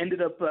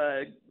 ended up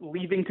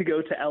leaving to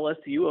go to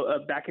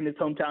LSU back in his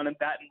hometown in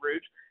Baton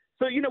Rouge.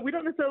 So, we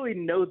don't necessarily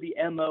know the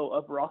MO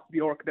of Ross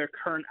Bjork, their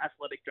current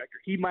athletic director.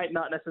 He might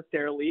not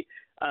necessarily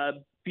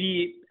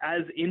be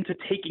as into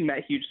taking that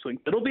huge swing.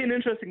 It'll be an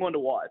interesting one to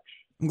watch.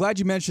 I'm glad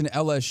you mentioned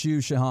LSU,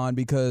 Shehan,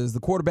 because the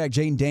quarterback,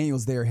 Jaden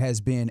Daniels, there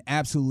has been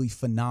absolutely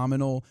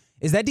phenomenal.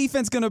 Is that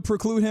defense going to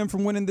preclude him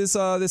from winning this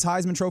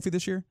Heisman Trophy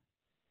this year?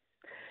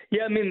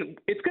 Yeah, I mean,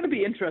 it's going to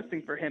be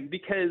interesting for him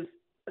because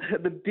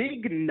the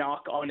big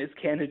knock on his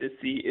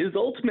candidacy is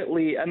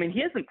ultimately, I mean,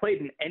 he hasn't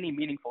played in any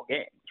meaningful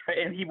games, right?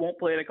 And he won't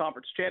play in a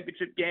conference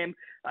championship game.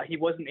 He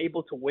wasn't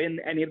able to win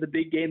any of the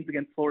big games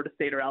against Florida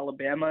State or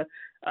Alabama.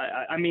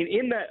 I mean,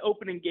 in that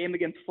opening game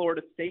against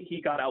Florida State,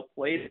 he got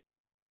outplayed.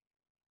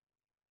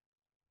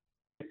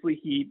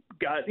 He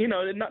got,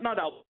 not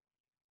out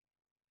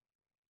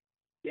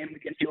game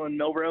against Jalen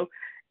Milroe.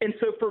 And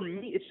so for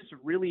me, it's just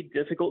really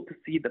difficult to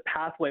see the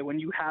pathway when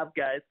you have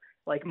guys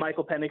like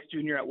Michael Penix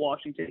Jr. at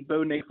Washington,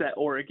 Bo Nix at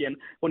Oregon,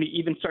 when you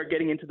even start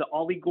getting into the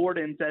Ollie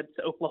Gordons at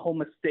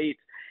Oklahoma State.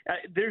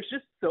 There's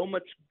just so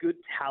much good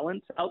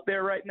talent out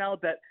there right now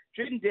that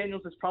Jaden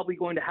Daniels is probably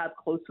going to have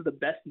close to the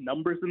best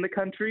numbers in the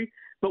country,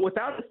 but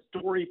without a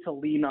story to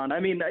lean on. I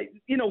mean,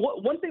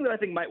 one thing that I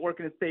think might work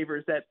in his favor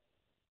is that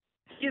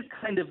he is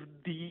kind of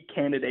the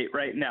candidate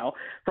right now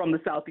from the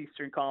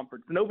Southeastern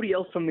Conference. Nobody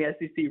else from the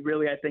SEC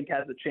really, I think,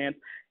 has a chance.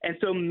 And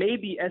so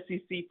maybe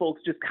SEC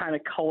folks just kind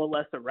of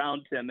coalesce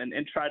around him and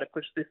try to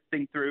push this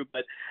thing through.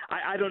 But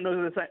I don't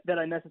know that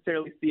I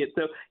necessarily see it.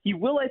 So he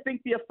will, I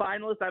think, be a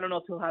finalist. I don't know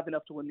if he'll have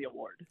enough to win the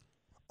award.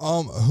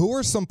 Who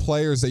are some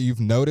players that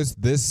you've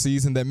noticed this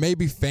season that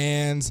maybe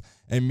fans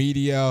and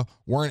media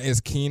weren't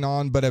as keen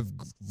on but have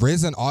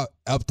risen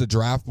up the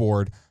draft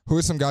board? Who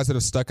are some guys that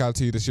have stuck out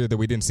to you this year that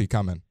we didn't see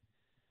coming?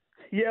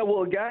 Yeah,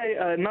 well, a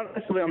guy, not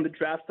necessarily on the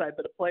draft side,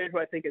 but a player who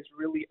I think has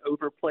really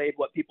overplayed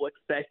what people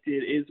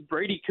expected is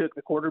Brady Cook,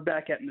 the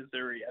quarterback at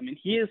Missouri. I mean,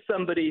 he is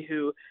somebody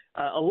who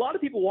a lot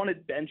of people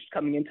wanted benched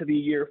coming into the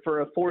year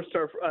for a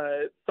four-star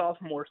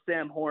sophomore,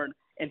 Sam Horn,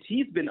 and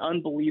he's been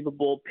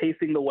unbelievable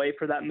pacing the way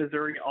for that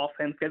Missouri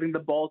offense, getting the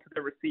ball to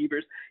the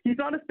receivers. He's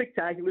not a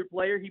spectacular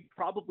player. He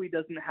probably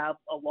doesn't have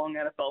a long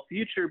NFL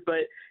future,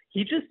 but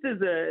he just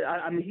is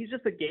he's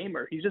just a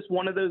gamer. He's just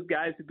one of those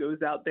guys who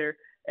goes out there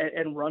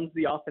and runs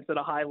the offense at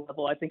a high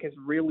level. I think has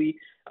really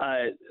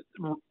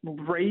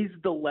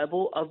raised the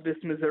level of this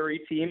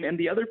Missouri team. And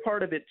the other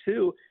part of it,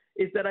 too,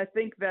 is that I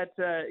think that,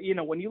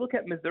 when you look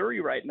at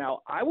Missouri right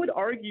now, I would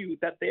argue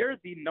that they're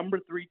the number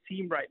 3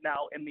 team right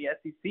now in the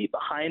SEC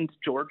behind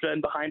Georgia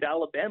and behind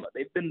Alabama.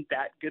 They've been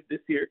that good this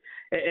year.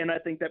 And I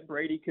think that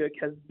Brady Cook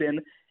has been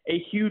a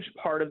huge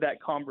part of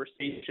that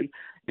conversation.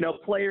 A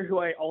player who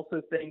I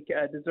also think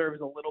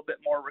deserves a little bit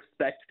more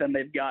respect than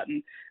they've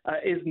gotten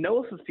is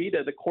Noah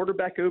Fifita, the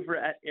quarterback over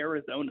at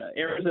Arizona.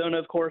 Arizona,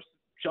 of course,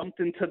 jumped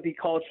into the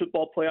college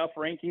football playoff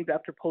rankings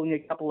after pulling a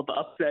couple of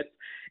upsets.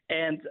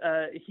 And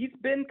he's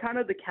been kind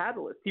of the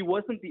catalyst. He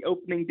wasn't the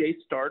opening day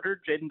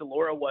starter. Jaden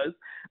DeLora was.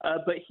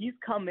 But he's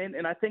come in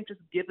and I think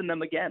just given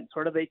them, again,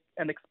 sort of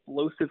an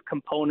explosive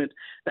component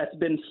that's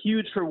been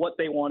huge for what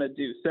they want to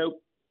do. So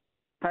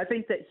I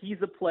think that he's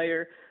a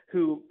player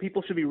who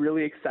people should be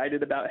really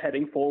excited about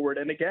heading forward.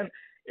 And again,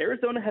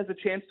 Arizona has a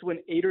chance to win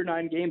 8 or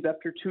 9 games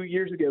after 2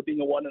 years ago being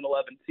a 1-11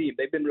 team.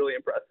 They've been really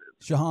impressive.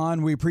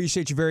 Shahan, we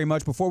appreciate you very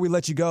much. Before we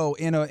let you go,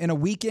 in a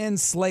weekend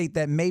slate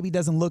that maybe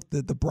doesn't look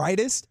the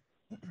brightest,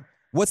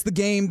 what's the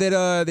game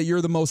that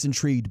you're the most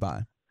intrigued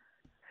by?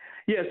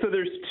 Yeah, so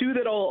there's 2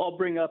 that I'll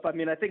bring up. I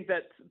mean, I think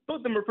that both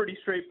of them are pretty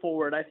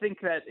straightforward. I think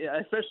that,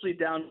 especially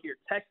down here,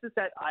 Texas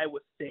at Iowa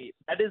State,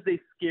 that is a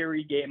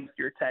scary game if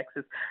you're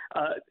Texas.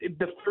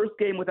 The first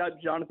game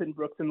without Jonathan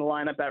Brooks in the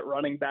lineup at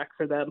running back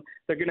for them,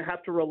 they're going to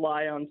have to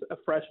rely on a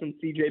freshman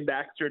C.J.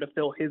 Baxter to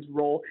fill his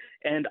role.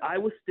 And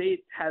Iowa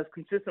State has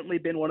consistently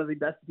been one of the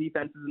best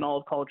defenses in all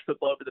of college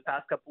football over the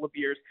past couple of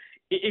years.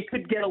 It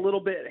could get a little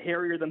bit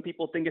hairier than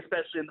people think,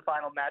 especially in the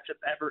final matchup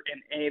ever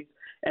in Ames.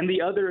 And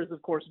the other is,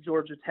 of course,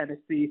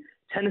 Georgia-Tennessee.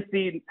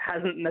 Tennessee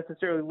hasn't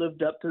necessarily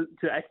lived up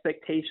to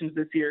expectations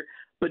this year,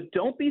 but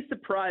don't be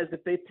surprised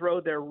if they throw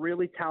their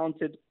really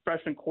talented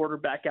freshman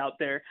quarterback out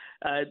there,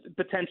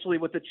 potentially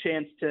with a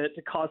chance to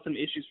cause some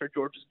issues for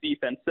Georgia's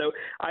defense. So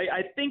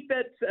I think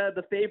that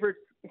the favorites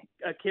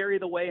carry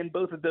the way in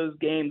both of those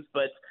games,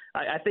 but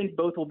I think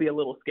both will be a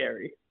little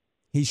scary.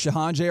 He's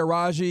Shahan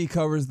Jayaraji. He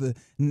covers the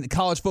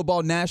college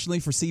football nationally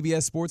for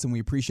CBS Sports, and we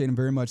appreciate him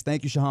very much.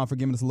 Thank you, Shahan, for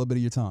giving us a little bit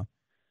of your time.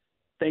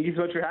 Thank you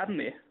so much for having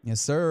me. Yes,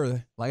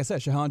 sir. Like I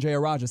said, Shahan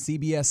Jayaraja,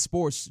 CBS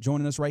Sports,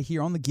 joining us right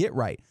here on the Get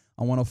Right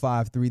on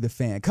 105.3 The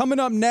Fan. Coming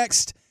up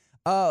next,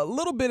 a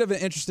little bit of an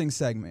interesting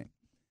segment.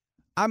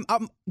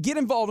 Get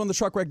involved on the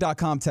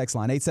truckwreck.com text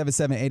line,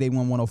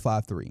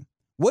 877-881-1053.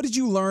 What did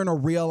you learn or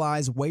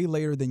realize way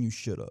later than you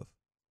should have?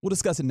 We'll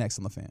discuss it next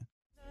on The Fan.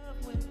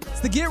 It's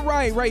the Get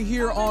Right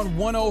here on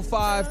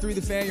 105.3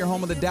 The Fan, your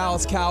home of the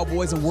Dallas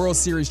Cowboys and World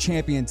Series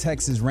champion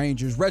Texas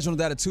Rangers. Reginald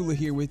Atatula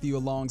here with you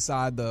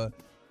alongside the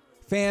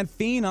fan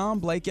phenom,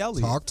 Blake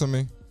Elliott. Talk to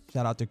me.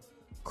 Shout out to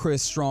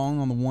Chris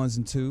Strong on the 1s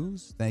and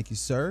 2s. Thank you,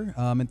 sir.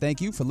 And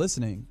thank you for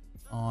listening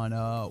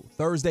on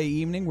Thursday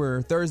evening,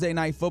 where Thursday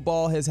Night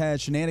Football has had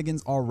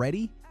shenanigans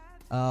already.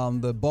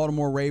 The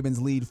Baltimore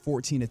Ravens lead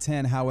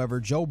 14-10. However,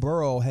 Joe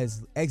Burrow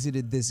has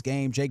exited this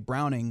game. Jake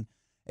Browning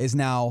is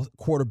now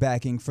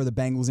quarterbacking for the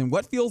Bengals in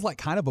what feels like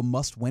kind of a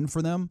must-win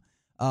for them.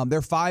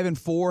 They're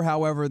 5-4.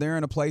 However, they're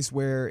in a place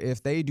where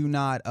if they do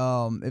not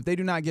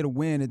get a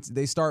win,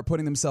 they start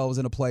putting themselves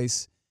in a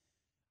place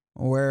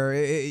where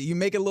you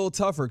make it a little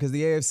tougher, because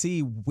the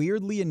AFC,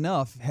 weirdly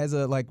enough, has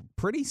a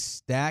pretty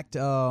stacked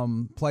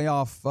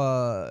playoff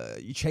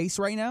chase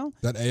right now.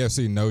 That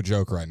AFC, no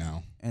joke right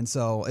now. And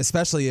so,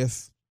 especially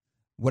if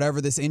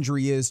whatever this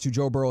injury is to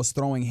Joe Burrow's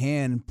throwing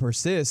hand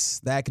persists,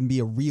 that can be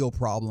a real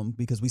problem,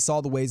 because we saw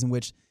the ways in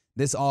which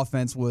this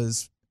offense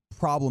was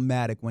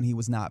problematic when he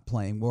was not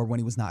playing or when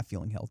he was not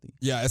feeling healthy.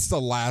 Yeah, it's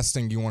the last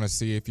thing you want to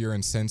see if you're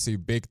in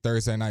Cincy. Big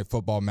Thursday Night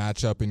Football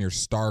matchup and your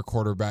star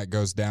quarterback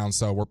goes down.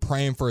 So we're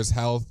praying for his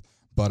health.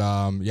 But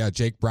yeah,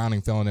 Jake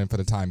Browning filling in for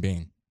the time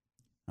being.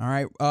 All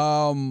right.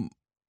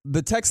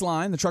 The text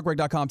line, the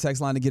truckwreck.com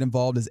text line to get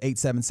involved is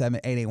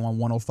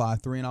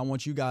 877-881-1053. And I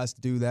want you guys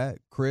to do that.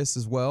 Chris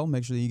as well.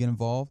 Make sure that you get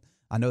involved.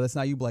 I know that's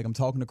not you, Blake. I'm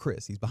talking to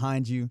Chris. He's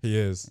behind you. He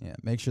is. Yeah.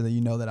 Make sure that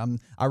you know that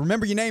I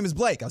remember your name is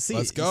Blake. I see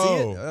Let's it.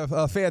 go. See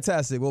it?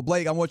 Fantastic. Well,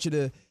 Blake, I want you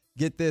to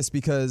get this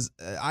because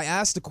I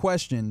asked a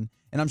question,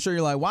 and I'm sure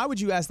you're like, why would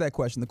you ask that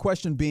question? The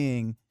question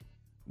being,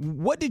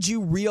 what did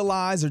you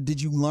realize or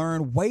did you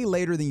learn way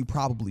later than you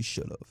probably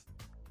should have?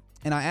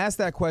 And I asked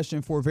that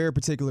question for a very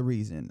particular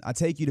reason. I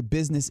take you to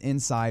Business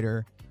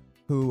Insider,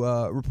 who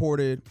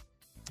reported,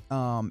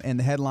 and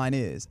the headline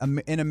is,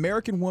 an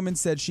American woman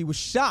said she was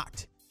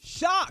shocked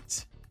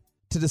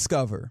to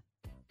discover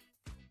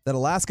that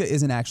Alaska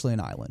isn't actually an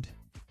island.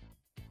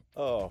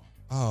 Oh,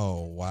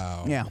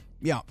 wow. Yeah.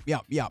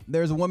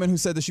 There's a woman who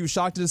said that she was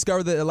shocked to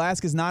discover that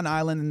Alaska is not an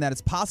island and that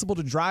it's possible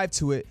to drive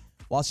to it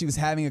while she was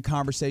having a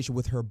conversation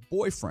with her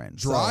boyfriend.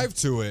 Drive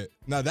to it?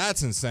 Now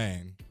that's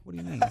insane. What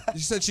do you mean?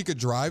 You said she could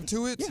drive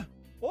to it? Yeah.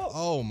 Whoa.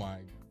 Oh, my.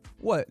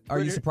 What? Are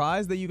you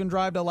surprised that you can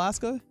drive to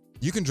Alaska?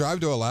 You can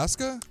drive to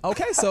Alaska?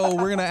 Okay, so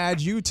we're going to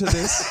add you to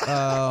this.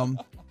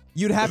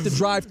 You'd have to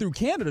drive through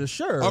Canada,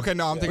 sure. Okay,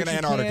 no, I'm thinking of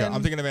Antarctica.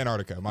 I'm thinking of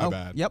Antarctica. My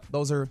bad. Yep,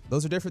 those are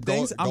different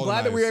things. I'm golden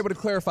glad that we were ice. able to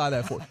clarify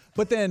that for you.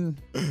 But then,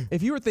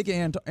 if you were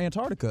thinking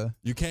Antarctica,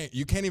 You can't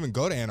even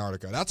go to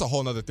Antarctica. That's a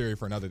whole nother theory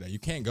for another day. You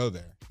can't go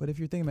there. but if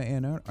you're thinking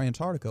about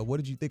Antarctica, what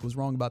did you think was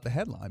wrong about the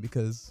headline?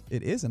 Because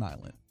it is an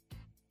island.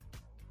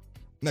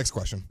 Next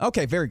question.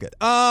 Okay, very good.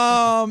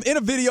 In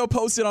a video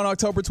posted on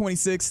October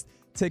 26th,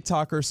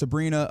 TikToker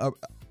Sabrina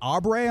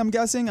Aubrey, I'm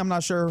guessing, I'm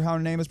not sure how her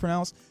name is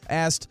pronounced,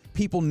 asked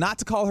people not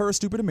to call her a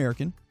stupid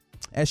American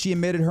as she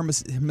admitted her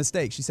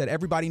mistake. She said,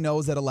 everybody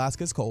knows that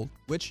Alaska is cold,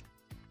 which,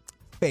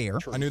 fair.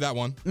 I knew that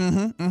one.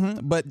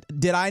 But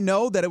did I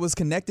know that it was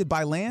connected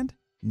by land?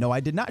 No,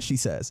 I did not, she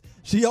says.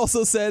 She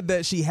also said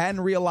that she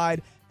hadn't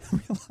realized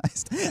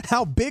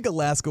how big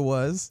Alaska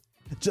was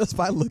just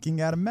by looking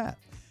at a map.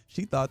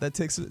 She thought that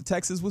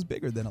Texas was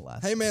bigger than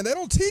Alaska. Hey, man, they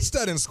don't teach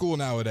that in school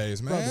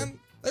nowadays, man. Brother.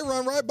 They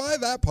run right by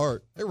that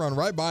part. They run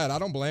right by it. I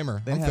don't blame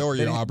her. I'm for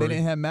you, They Aubrey.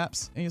 didn't have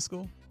maps in your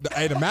school?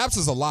 Hey, the maps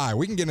is a lie.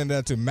 We can get into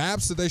that too.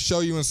 Maps that they show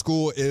you in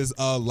school is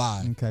a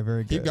lie. Okay,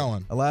 very good. Keep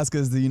going. Alaska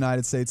is the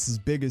United States'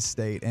 biggest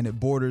state, and it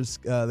borders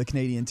the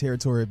Canadian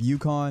territory of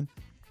Yukon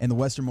and the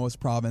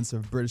westernmost province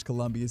of British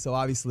Columbia. So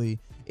obviously,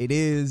 it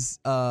is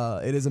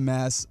a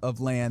mass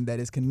of land that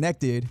is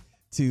connected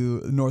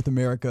to North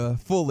America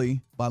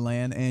fully by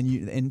land,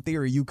 and in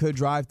theory, you could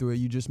drive through it.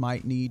 You just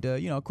might need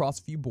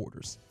cross a few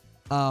borders.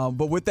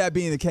 But with that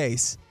being the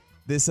case,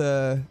 this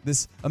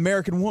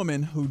American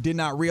woman who did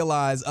not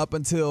realize up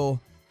until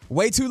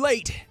way too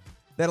late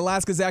that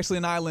Alaska is actually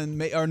an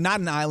island, or not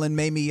an island,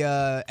 made me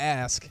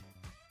ask,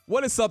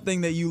 what is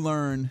something that you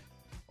learned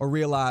or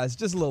realized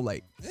just a little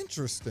late?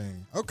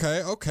 Interesting.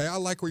 Okay. I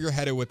like where you're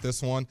headed with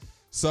this one.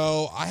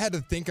 So I had to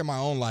think in my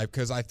own life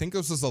because I think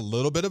this was a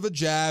little bit of a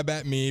jab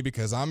at me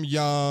because I'm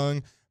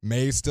young,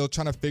 still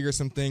trying to figure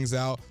some things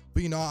out.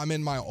 But, I'm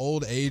in my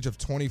old age of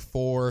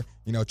 24,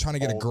 trying to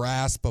get a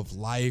grasp of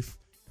life.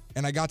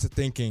 And I got to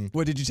thinking.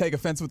 What, did you take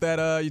offense with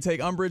that? You take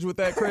umbrage with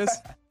that, Chris?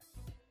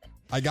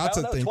 I got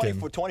to thinking.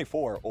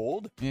 24,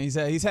 old?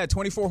 Yeah, he's had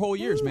 24 whole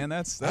years, man.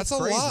 That's a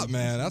crazy. lot,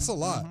 man. That's a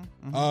lot.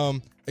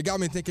 It got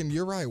me thinking,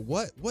 you're right.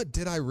 What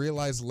did I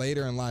realize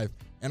later in life?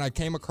 And I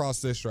came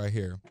across this right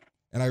here.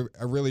 And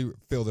I really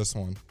feel this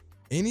one.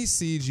 Any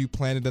seeds you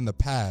planted in the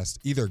past,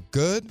 either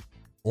good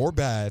or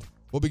bad,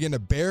 will begin to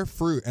bear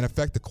fruit and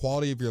affect the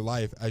quality of your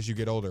life as you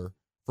get older,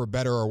 for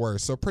better or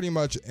worse. So pretty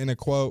much in a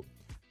quote,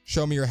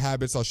 show me your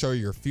habits, I'll show you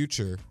your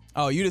future.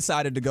 Oh, you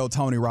decided to go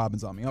Tony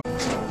Robbins on me.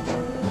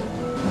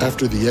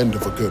 After the end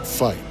of a good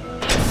fight,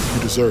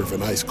 you deserve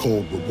an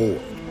ice-cold reward.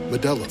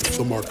 Modelo,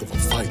 the mark of a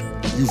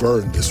fighter. You've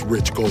earned this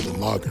rich golden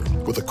lager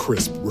with a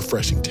crisp,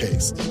 refreshing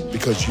taste.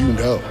 Because you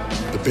know,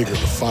 the bigger the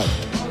fight,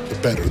 the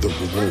better the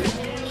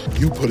reward.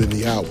 You put in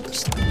the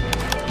hours,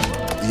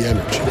 the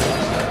energy,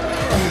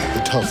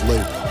 the tough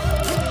labor.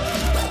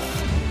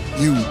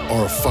 You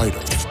are a fighter,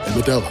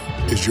 and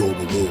Modelo is your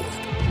reward.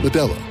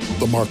 Modelo,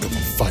 the mark of a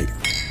fighter.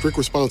 Drink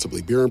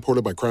responsibly. Beer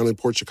imported by Crown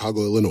Imports,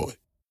 Chicago, Illinois.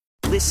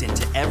 Listen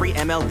to every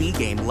MLB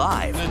game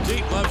live. In the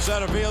deep left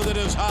center field, it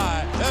is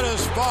high, it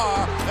is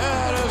far,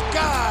 it is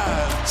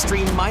God.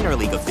 Stream minor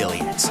league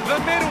affiliates. The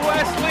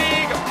Midwest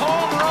League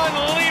home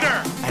run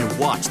leader. And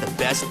watch the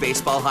best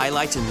baseball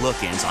highlights and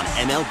look-ins on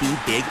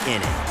MLB Big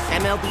Inning.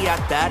 MLB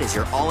At Bat is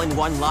your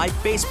all-in-one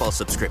live baseball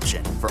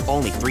subscription for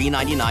only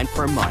 $3.99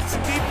 per month.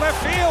 Deep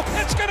left field,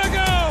 it's gonna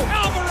go.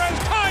 Alvarez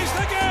ties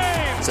the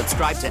game.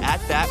 Subscribe to At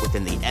Bat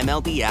within the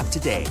MLB app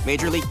today.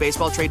 Major League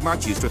Baseball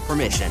trademarks used with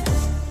permission.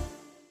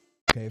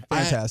 Okay,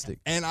 fantastic.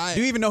 Do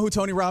you even know who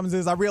Tony Robbins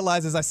is? I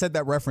realized as I said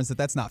that reference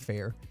that's not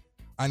fair.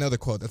 I know the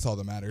quote. That's all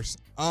that matters.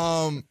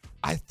 I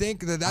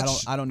think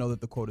that's. I don't know that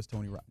the quote is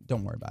Tony Robbins.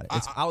 Don't worry about it.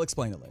 I'll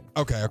explain it later.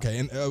 Okay.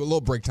 And a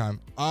little break time.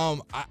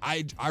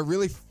 I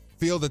really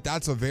feel that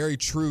that's a very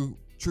true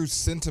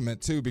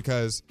sentiment too,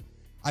 because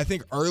I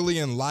think early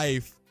in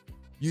life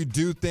you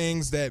do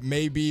things that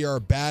maybe are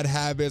bad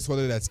habits,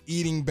 whether that's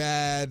eating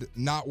bad,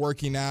 not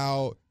working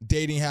out,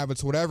 dating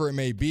habits, whatever it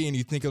may be, and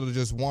you think it'll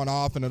just one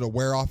off and it'll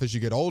wear off as you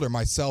get older.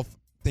 Myself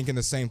thinking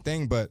the same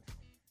thing, but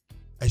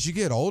as you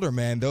get older,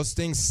 man, those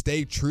things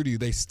stay true to you.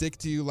 They stick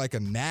to you like a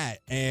gnat,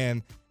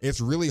 and it's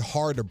really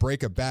hard to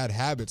break a bad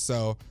habit.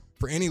 So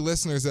for any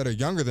listeners that are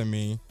younger than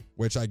me,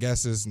 which I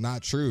guess is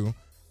not true,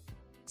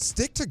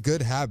 stick to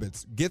good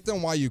habits. Get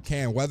them while you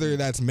can, whether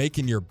that's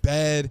making your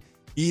bed,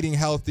 eating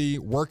healthy,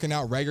 working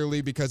out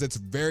regularly, because it's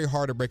very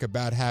hard to break a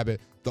bad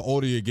habit the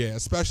older you get,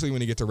 especially when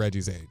you get to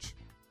Reggie's age.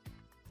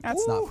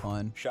 That's not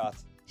fun.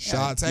 Shots.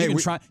 Shots. Yeah,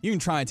 Hey, you can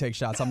try and take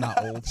shots. I'm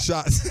not old.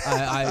 Shots.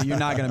 You're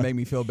not gonna make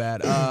me feel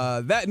bad.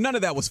 None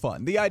of that was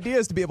fun. The idea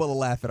is to be able to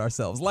laugh at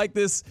ourselves. Like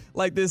this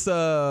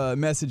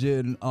message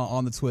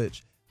on the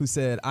Twitch who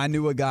said, "I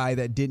knew a guy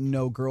that didn't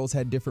know girls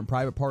had different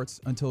private parts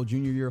until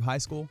junior year of high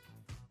school."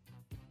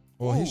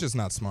 Well, he's just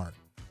not smart.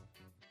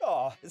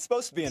 Oh, it's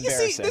supposed to be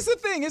embarrassing. You see, this is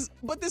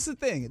the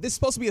thing. This is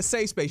supposed to be a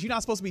safe space. You're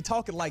not supposed to be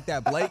talking like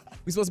that, Blake.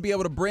 We're supposed to be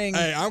able to bring.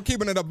 Hey, I'm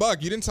keeping it a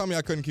buck. You didn't tell me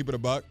I couldn't keep it a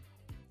buck.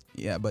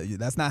 Yeah, but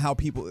that's not how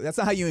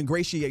you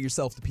ingratiate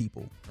yourself to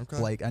people. Okay.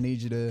 Blake, I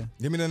need you to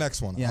give me the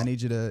next one. Yeah, I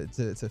need you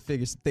to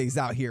figure some things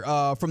out here.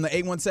 From the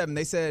 817,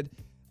 they said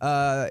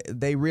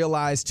they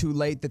realized too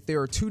late that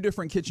there are two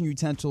different kitchen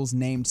utensils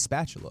named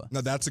spatula. No,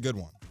 that's a good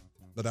one.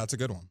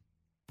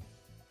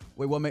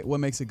 Wait, what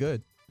makes it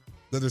good?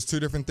 That there's two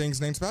different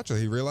things named spatula.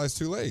 He realized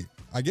too late.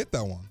 I get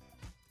that one.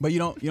 But you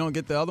don't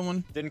get the other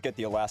one? Didn't get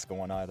the Alaska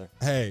one either.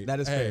 Hey, that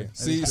is fair.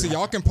 See,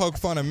 y'all can poke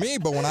fun at me,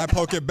 but when I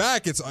poke it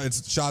back,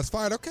 it's shots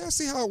fired. Okay, I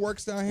see how it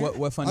works down here.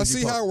 What fun? I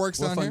see how it works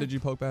down here. What fun did you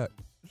poke back?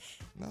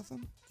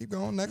 Nothing. Keep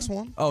going. Next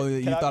one. Oh,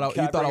 you thought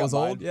I was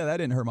old? mine? Yeah, that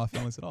didn't hurt my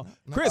feelings at all.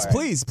 No. Chris, All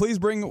right. please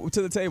bring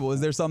to the table. Is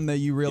there something that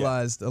you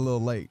realized a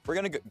little late? We're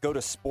going to go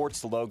to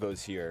sports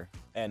logos here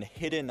and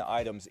hidden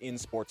items in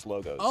sports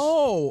logos.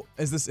 Oh,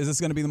 is this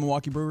going to be the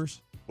Milwaukee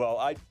Brewers? Well,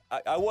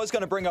 I was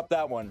going to bring up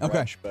that one, Okay.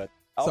 Reg, but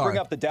I'll bring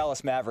up the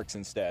Dallas Mavericks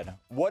instead.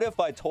 What if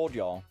I told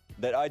y'all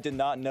that I did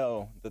not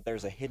know that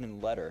there's a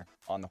hidden letter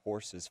on the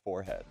horse's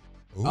forehead?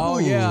 Ooh, Oh,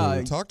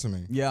 yeah. Talk to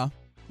me. Yeah.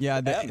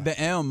 The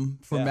M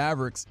for Yeah.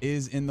 Mavericks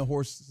is in the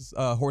horse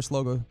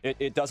logo.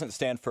 It doesn't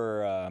stand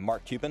for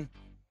Mark Cuban.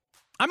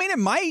 I mean, it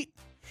might.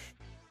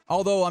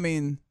 Although, I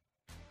mean,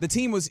 the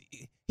team was.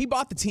 He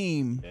bought the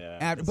team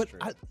after, but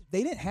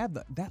they didn't have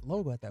that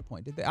logo at that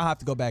point, did they? I'll have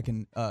to go back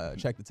and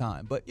check the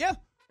time. But yeah.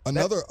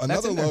 Another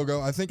that's in there.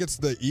 logo. I think it's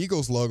the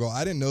Eagles logo.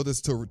 I didn't know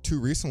this till too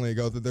recently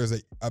ago that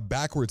there's a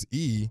backwards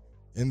E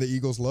in the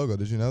Eagles logo.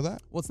 Did you know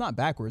that? Well, it's not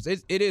backwards.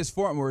 It is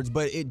frontwards,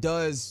 but it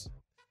does.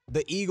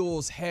 The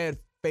Eagles' head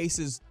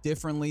faces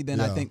differently than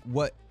I think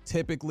what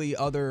typically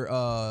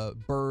other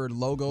bird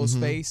logos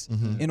face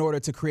in order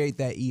to create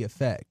that E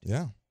effect.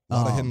 Yeah. A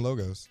lot of hidden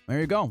logos. There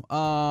you go.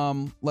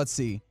 Let's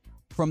see.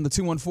 From the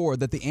 214,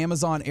 that the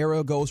Amazon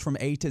arrow goes from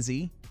A to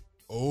Z.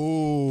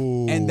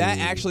 Oh. And that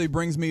actually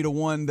brings me to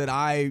one that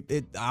I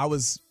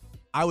was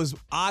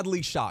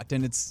oddly shocked,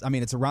 and it's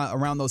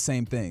around those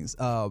same things.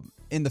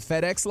 In the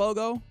FedEx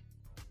logo,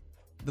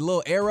 the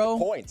little arrow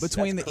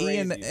between the E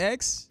and the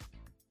X.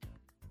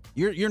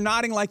 You're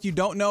nodding like you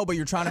don't know, but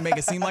you're trying to make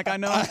it seem like I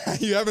know.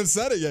 You haven't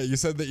said it yet. You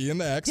said the E and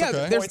the X. Yeah,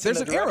 okay.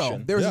 there's an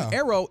arrow. There's an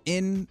arrow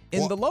in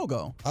the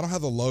logo. I don't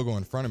have the logo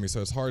in front of me,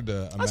 so it's hard to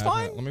imagine. That's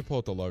fine. Let me pull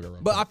up the logo real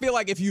But quick. I feel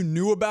like if you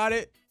knew about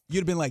it, you'd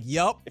have been like,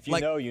 "Yup." If you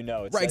know, you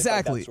know. It's right,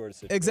 exactly. like that sort of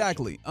situation.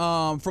 Exactly.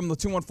 From the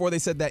 214, they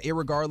said that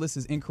irregardless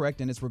is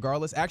incorrect and it's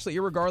regardless. Actually,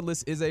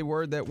 irregardless is a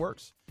word that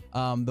works.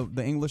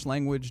 The English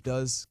language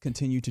does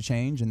continue to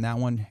change, and that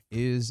one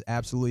is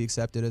absolutely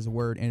accepted as a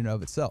word in and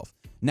of itself.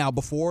 Now,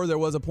 before, there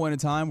was a point in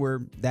time where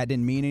that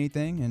didn't mean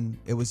anything, and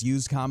it was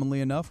used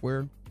commonly enough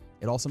where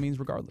it also means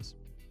regardless.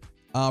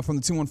 From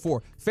the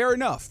 214, fair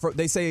enough.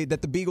 They say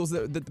that the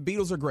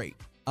Beatles are great.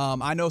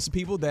 I know some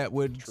people that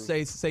would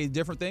say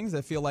different things,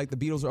 that feel like the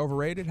Beatles are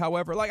overrated.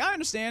 However, like, I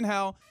understand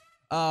how,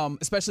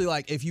 especially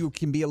like if you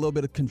can be a little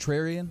bit of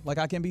contrarian, like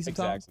I can be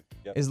sometimes. Exactly.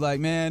 Yep. It's like,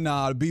 man,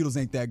 nah, the Beatles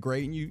ain't that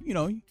great, and you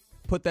know, you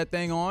put that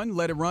thing on,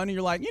 let it run, and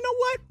you're like, you know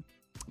what?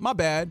 My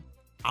bad,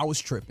 I was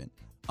tripping.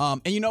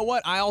 And you know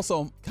what? I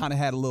also kind of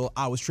had a little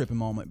I was tripping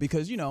moment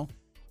because, you know,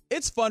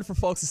 it's fun for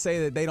folks to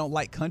say that they don't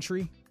like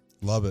country.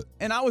 Love it.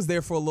 And I was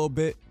there for a little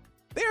bit.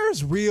 There's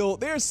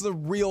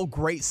some real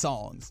great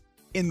songs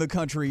in the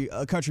country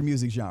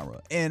music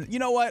genre. And you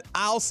know what?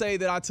 I'll say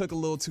that I took a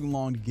little too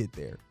long to get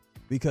there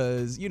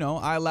because, you know,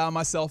 I allowed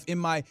myself in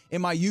my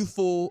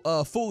youthful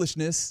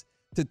foolishness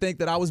to think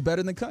that I was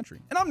better than country.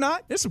 And I'm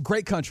not. There's some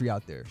great country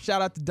out there.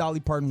 Shout out to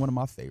Dolly Parton, one of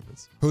my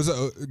favorites.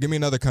 Give me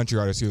another country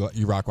artist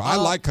you rock with. I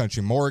like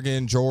country.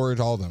 Morgan, George,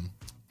 all of them.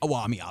 Oh,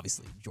 well, I mean,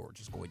 obviously, George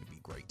is going to be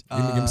great.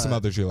 Give me some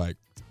others you like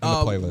in the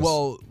playlist.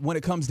 Well, when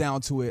it comes down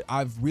to it,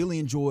 I've really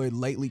enjoyed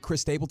lately Chris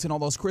Stapleton,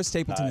 although Chris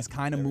Stapleton has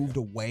kind of moved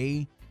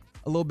away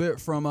a little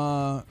bit from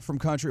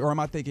country. Or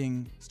am I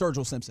thinking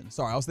Sturgill Simpson?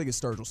 Sorry, I was thinking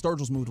Sturgill.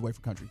 Sturgill's moved away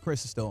from country.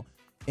 Chris is still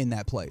in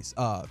that place.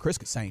 Chris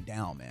could sing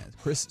down, man.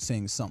 Chris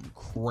sings something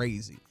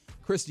crazy.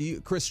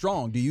 Chris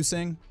Strong, do you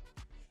sing?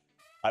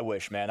 I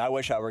wish, man. I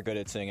wish I were good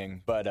at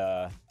singing.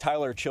 But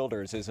Tyler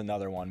Childers is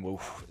another one.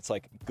 Oof, it's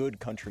like good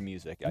country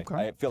music. Okay.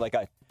 I feel like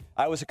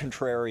I was a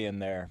contrarian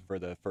there for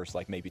the first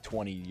maybe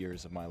 20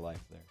 years of my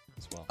life there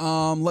as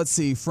well. Let's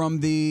see. From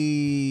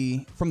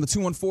the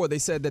 214, they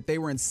said that they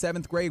were in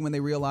 7th grade when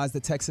they realized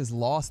that Texas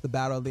lost the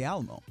Battle of the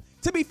Alamo.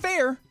 To be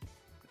fair,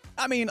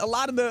 I mean, a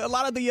lot of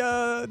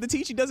the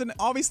teaching doesn't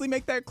obviously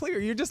make that clear.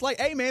 You're just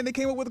like, hey, man, they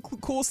came up with a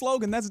cool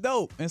slogan. That's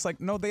dope. And it's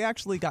like, no, they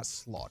actually got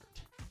slaughtered.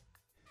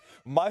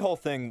 My whole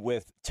thing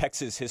with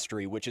Texas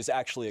history, which is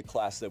actually a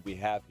class that we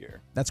have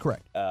here. That's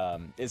correct.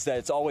 Is that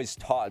it's always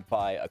taught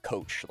by a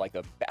coach, like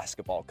a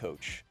basketball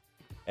coach.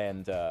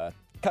 And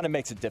kind of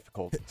makes it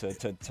difficult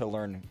to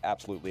learn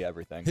absolutely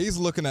everything. He's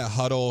looking at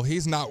Huddle.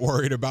 He's not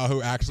worried about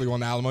who actually won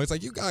the Alamo. He's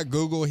like, you got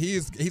Google.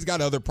 He's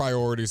got other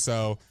priorities.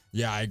 So,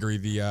 yeah, I agree.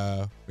 We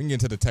can get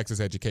into the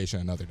Texas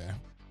education another day.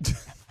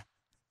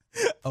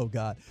 Oh,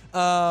 God.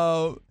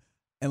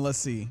 And let's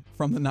see.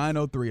 From the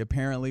 903,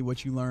 apparently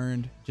what you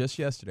learned just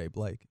yesterday,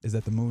 Blake, is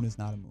that the moon is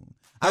not a moon.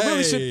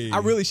 Hey. I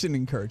really shouldn't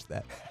encourage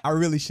that. I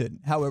really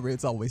shouldn't. However,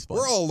 it's always fun.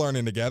 We're all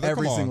learning together.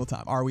 Every single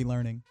time. Are we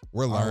learning?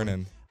 We're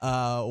learning.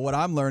 What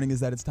I'm learning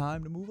is that it's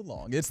time to move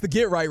along. It's the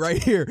Get Right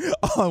here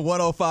on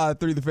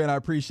 105.3 The Fan. I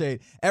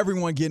appreciate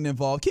everyone getting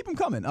involved. Keep them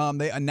coming.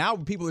 Now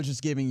people are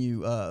just giving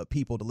you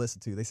people to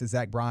listen to. They said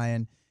Zach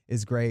Bryan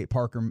is great.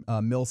 Parker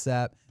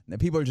Millsap. And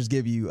people are just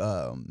give you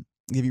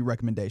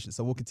recommendations.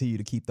 So we'll continue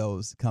to keep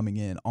those coming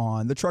in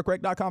on the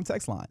truckwreck.com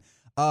text line.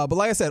 But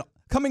like I said,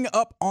 coming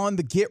up on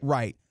the Get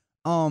Right,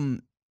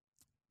 we've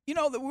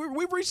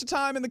reached a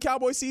time in the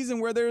Cowboy season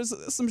where there's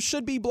some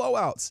should-be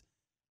blowouts.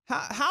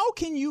 How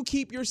can you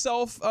keep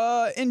yourself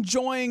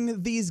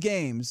enjoying these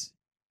games?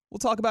 We'll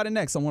talk about it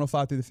next on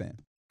 105 Through the Fan.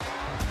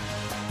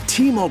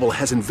 T-Mobile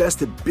has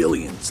invested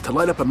billions to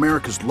light up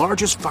America's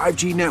largest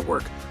 5G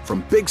network,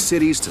 from big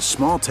cities to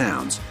small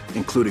towns,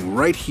 including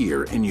right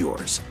here in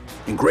yours.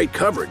 And great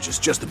coverage is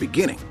just the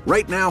beginning.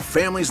 Right now,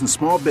 families and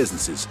small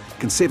businesses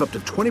can save up to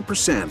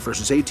 20%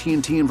 versus AT&T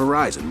and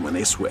Verizon when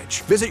they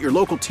switch. Visit your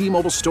local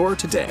T-Mobile store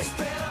today.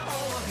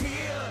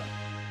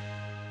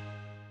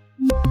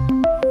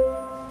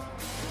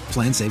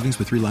 Plan savings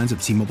with 3 lines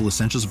of T-Mobile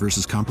Essentials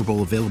versus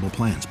comparable available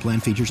plans. Plan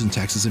features and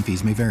taxes and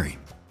fees may vary.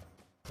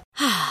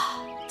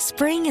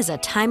 Spring is a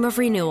time of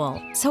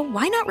renewal, so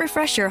why not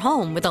refresh your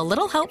home with a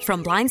little help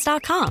from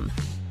Blinds.com?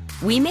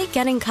 We make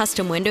getting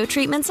custom window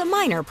treatments a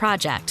minor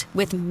project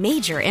with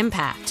major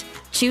impact.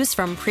 Choose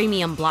from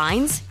premium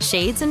blinds,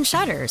 shades, and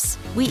shutters.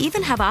 We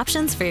even have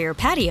options for your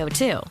patio,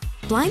 too.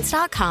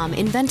 Blinds.com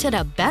invented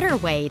a better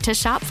way to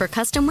shop for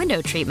custom window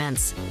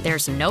treatments.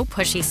 There's no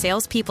pushy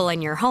salespeople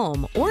in your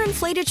home or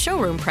inflated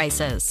showroom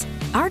prices.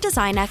 Our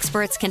design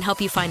experts can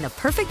help you find the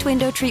perfect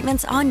window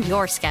treatments on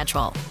your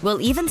schedule. We'll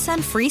even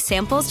send free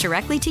samples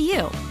directly to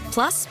you.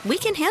 Plus, we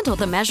can handle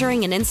the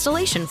measuring and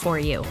installation for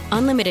you.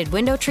 Unlimited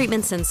window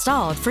treatments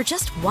installed for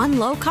just one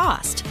low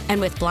cost. And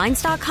with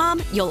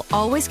Blinds.com, you'll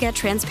always get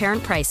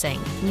transparent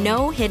pricing.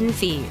 No hidden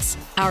fees.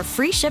 Our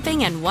free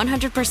shipping and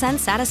 100%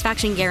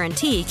 satisfaction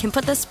guarantee can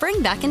put the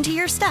spring back into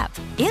your step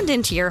and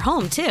into your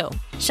home, too.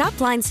 Shop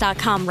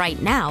Blinds.com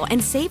right now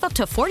and save up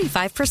to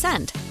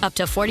 45%. Up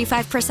to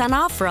 45%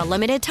 off for a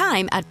limited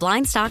time at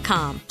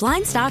Blinds.com.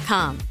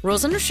 Blinds.com.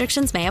 Rules and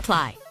restrictions may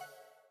apply.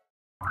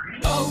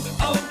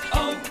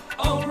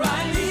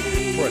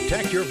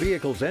 Protect your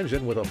vehicle's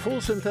engine with a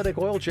full synthetic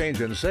oil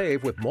change and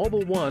save with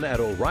Mobile One at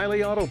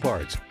O'Reilly Auto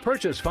Parts.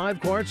 Purchase 5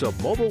 quarts of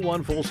Mobile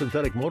One full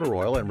synthetic motor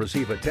oil and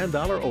receive a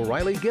 $10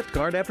 O'Reilly gift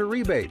card after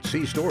rebate.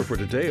 See store for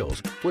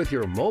details. With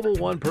your Mobile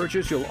One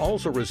purchase, you'll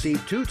also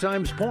receive 2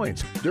 times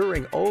points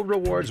during O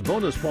Rewards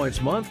Bonus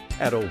Points Month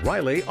at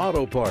O'Reilly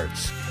Auto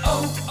Parts.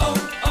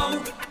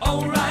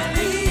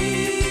 O'Reilly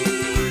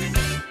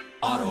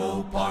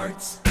Auto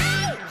Parts.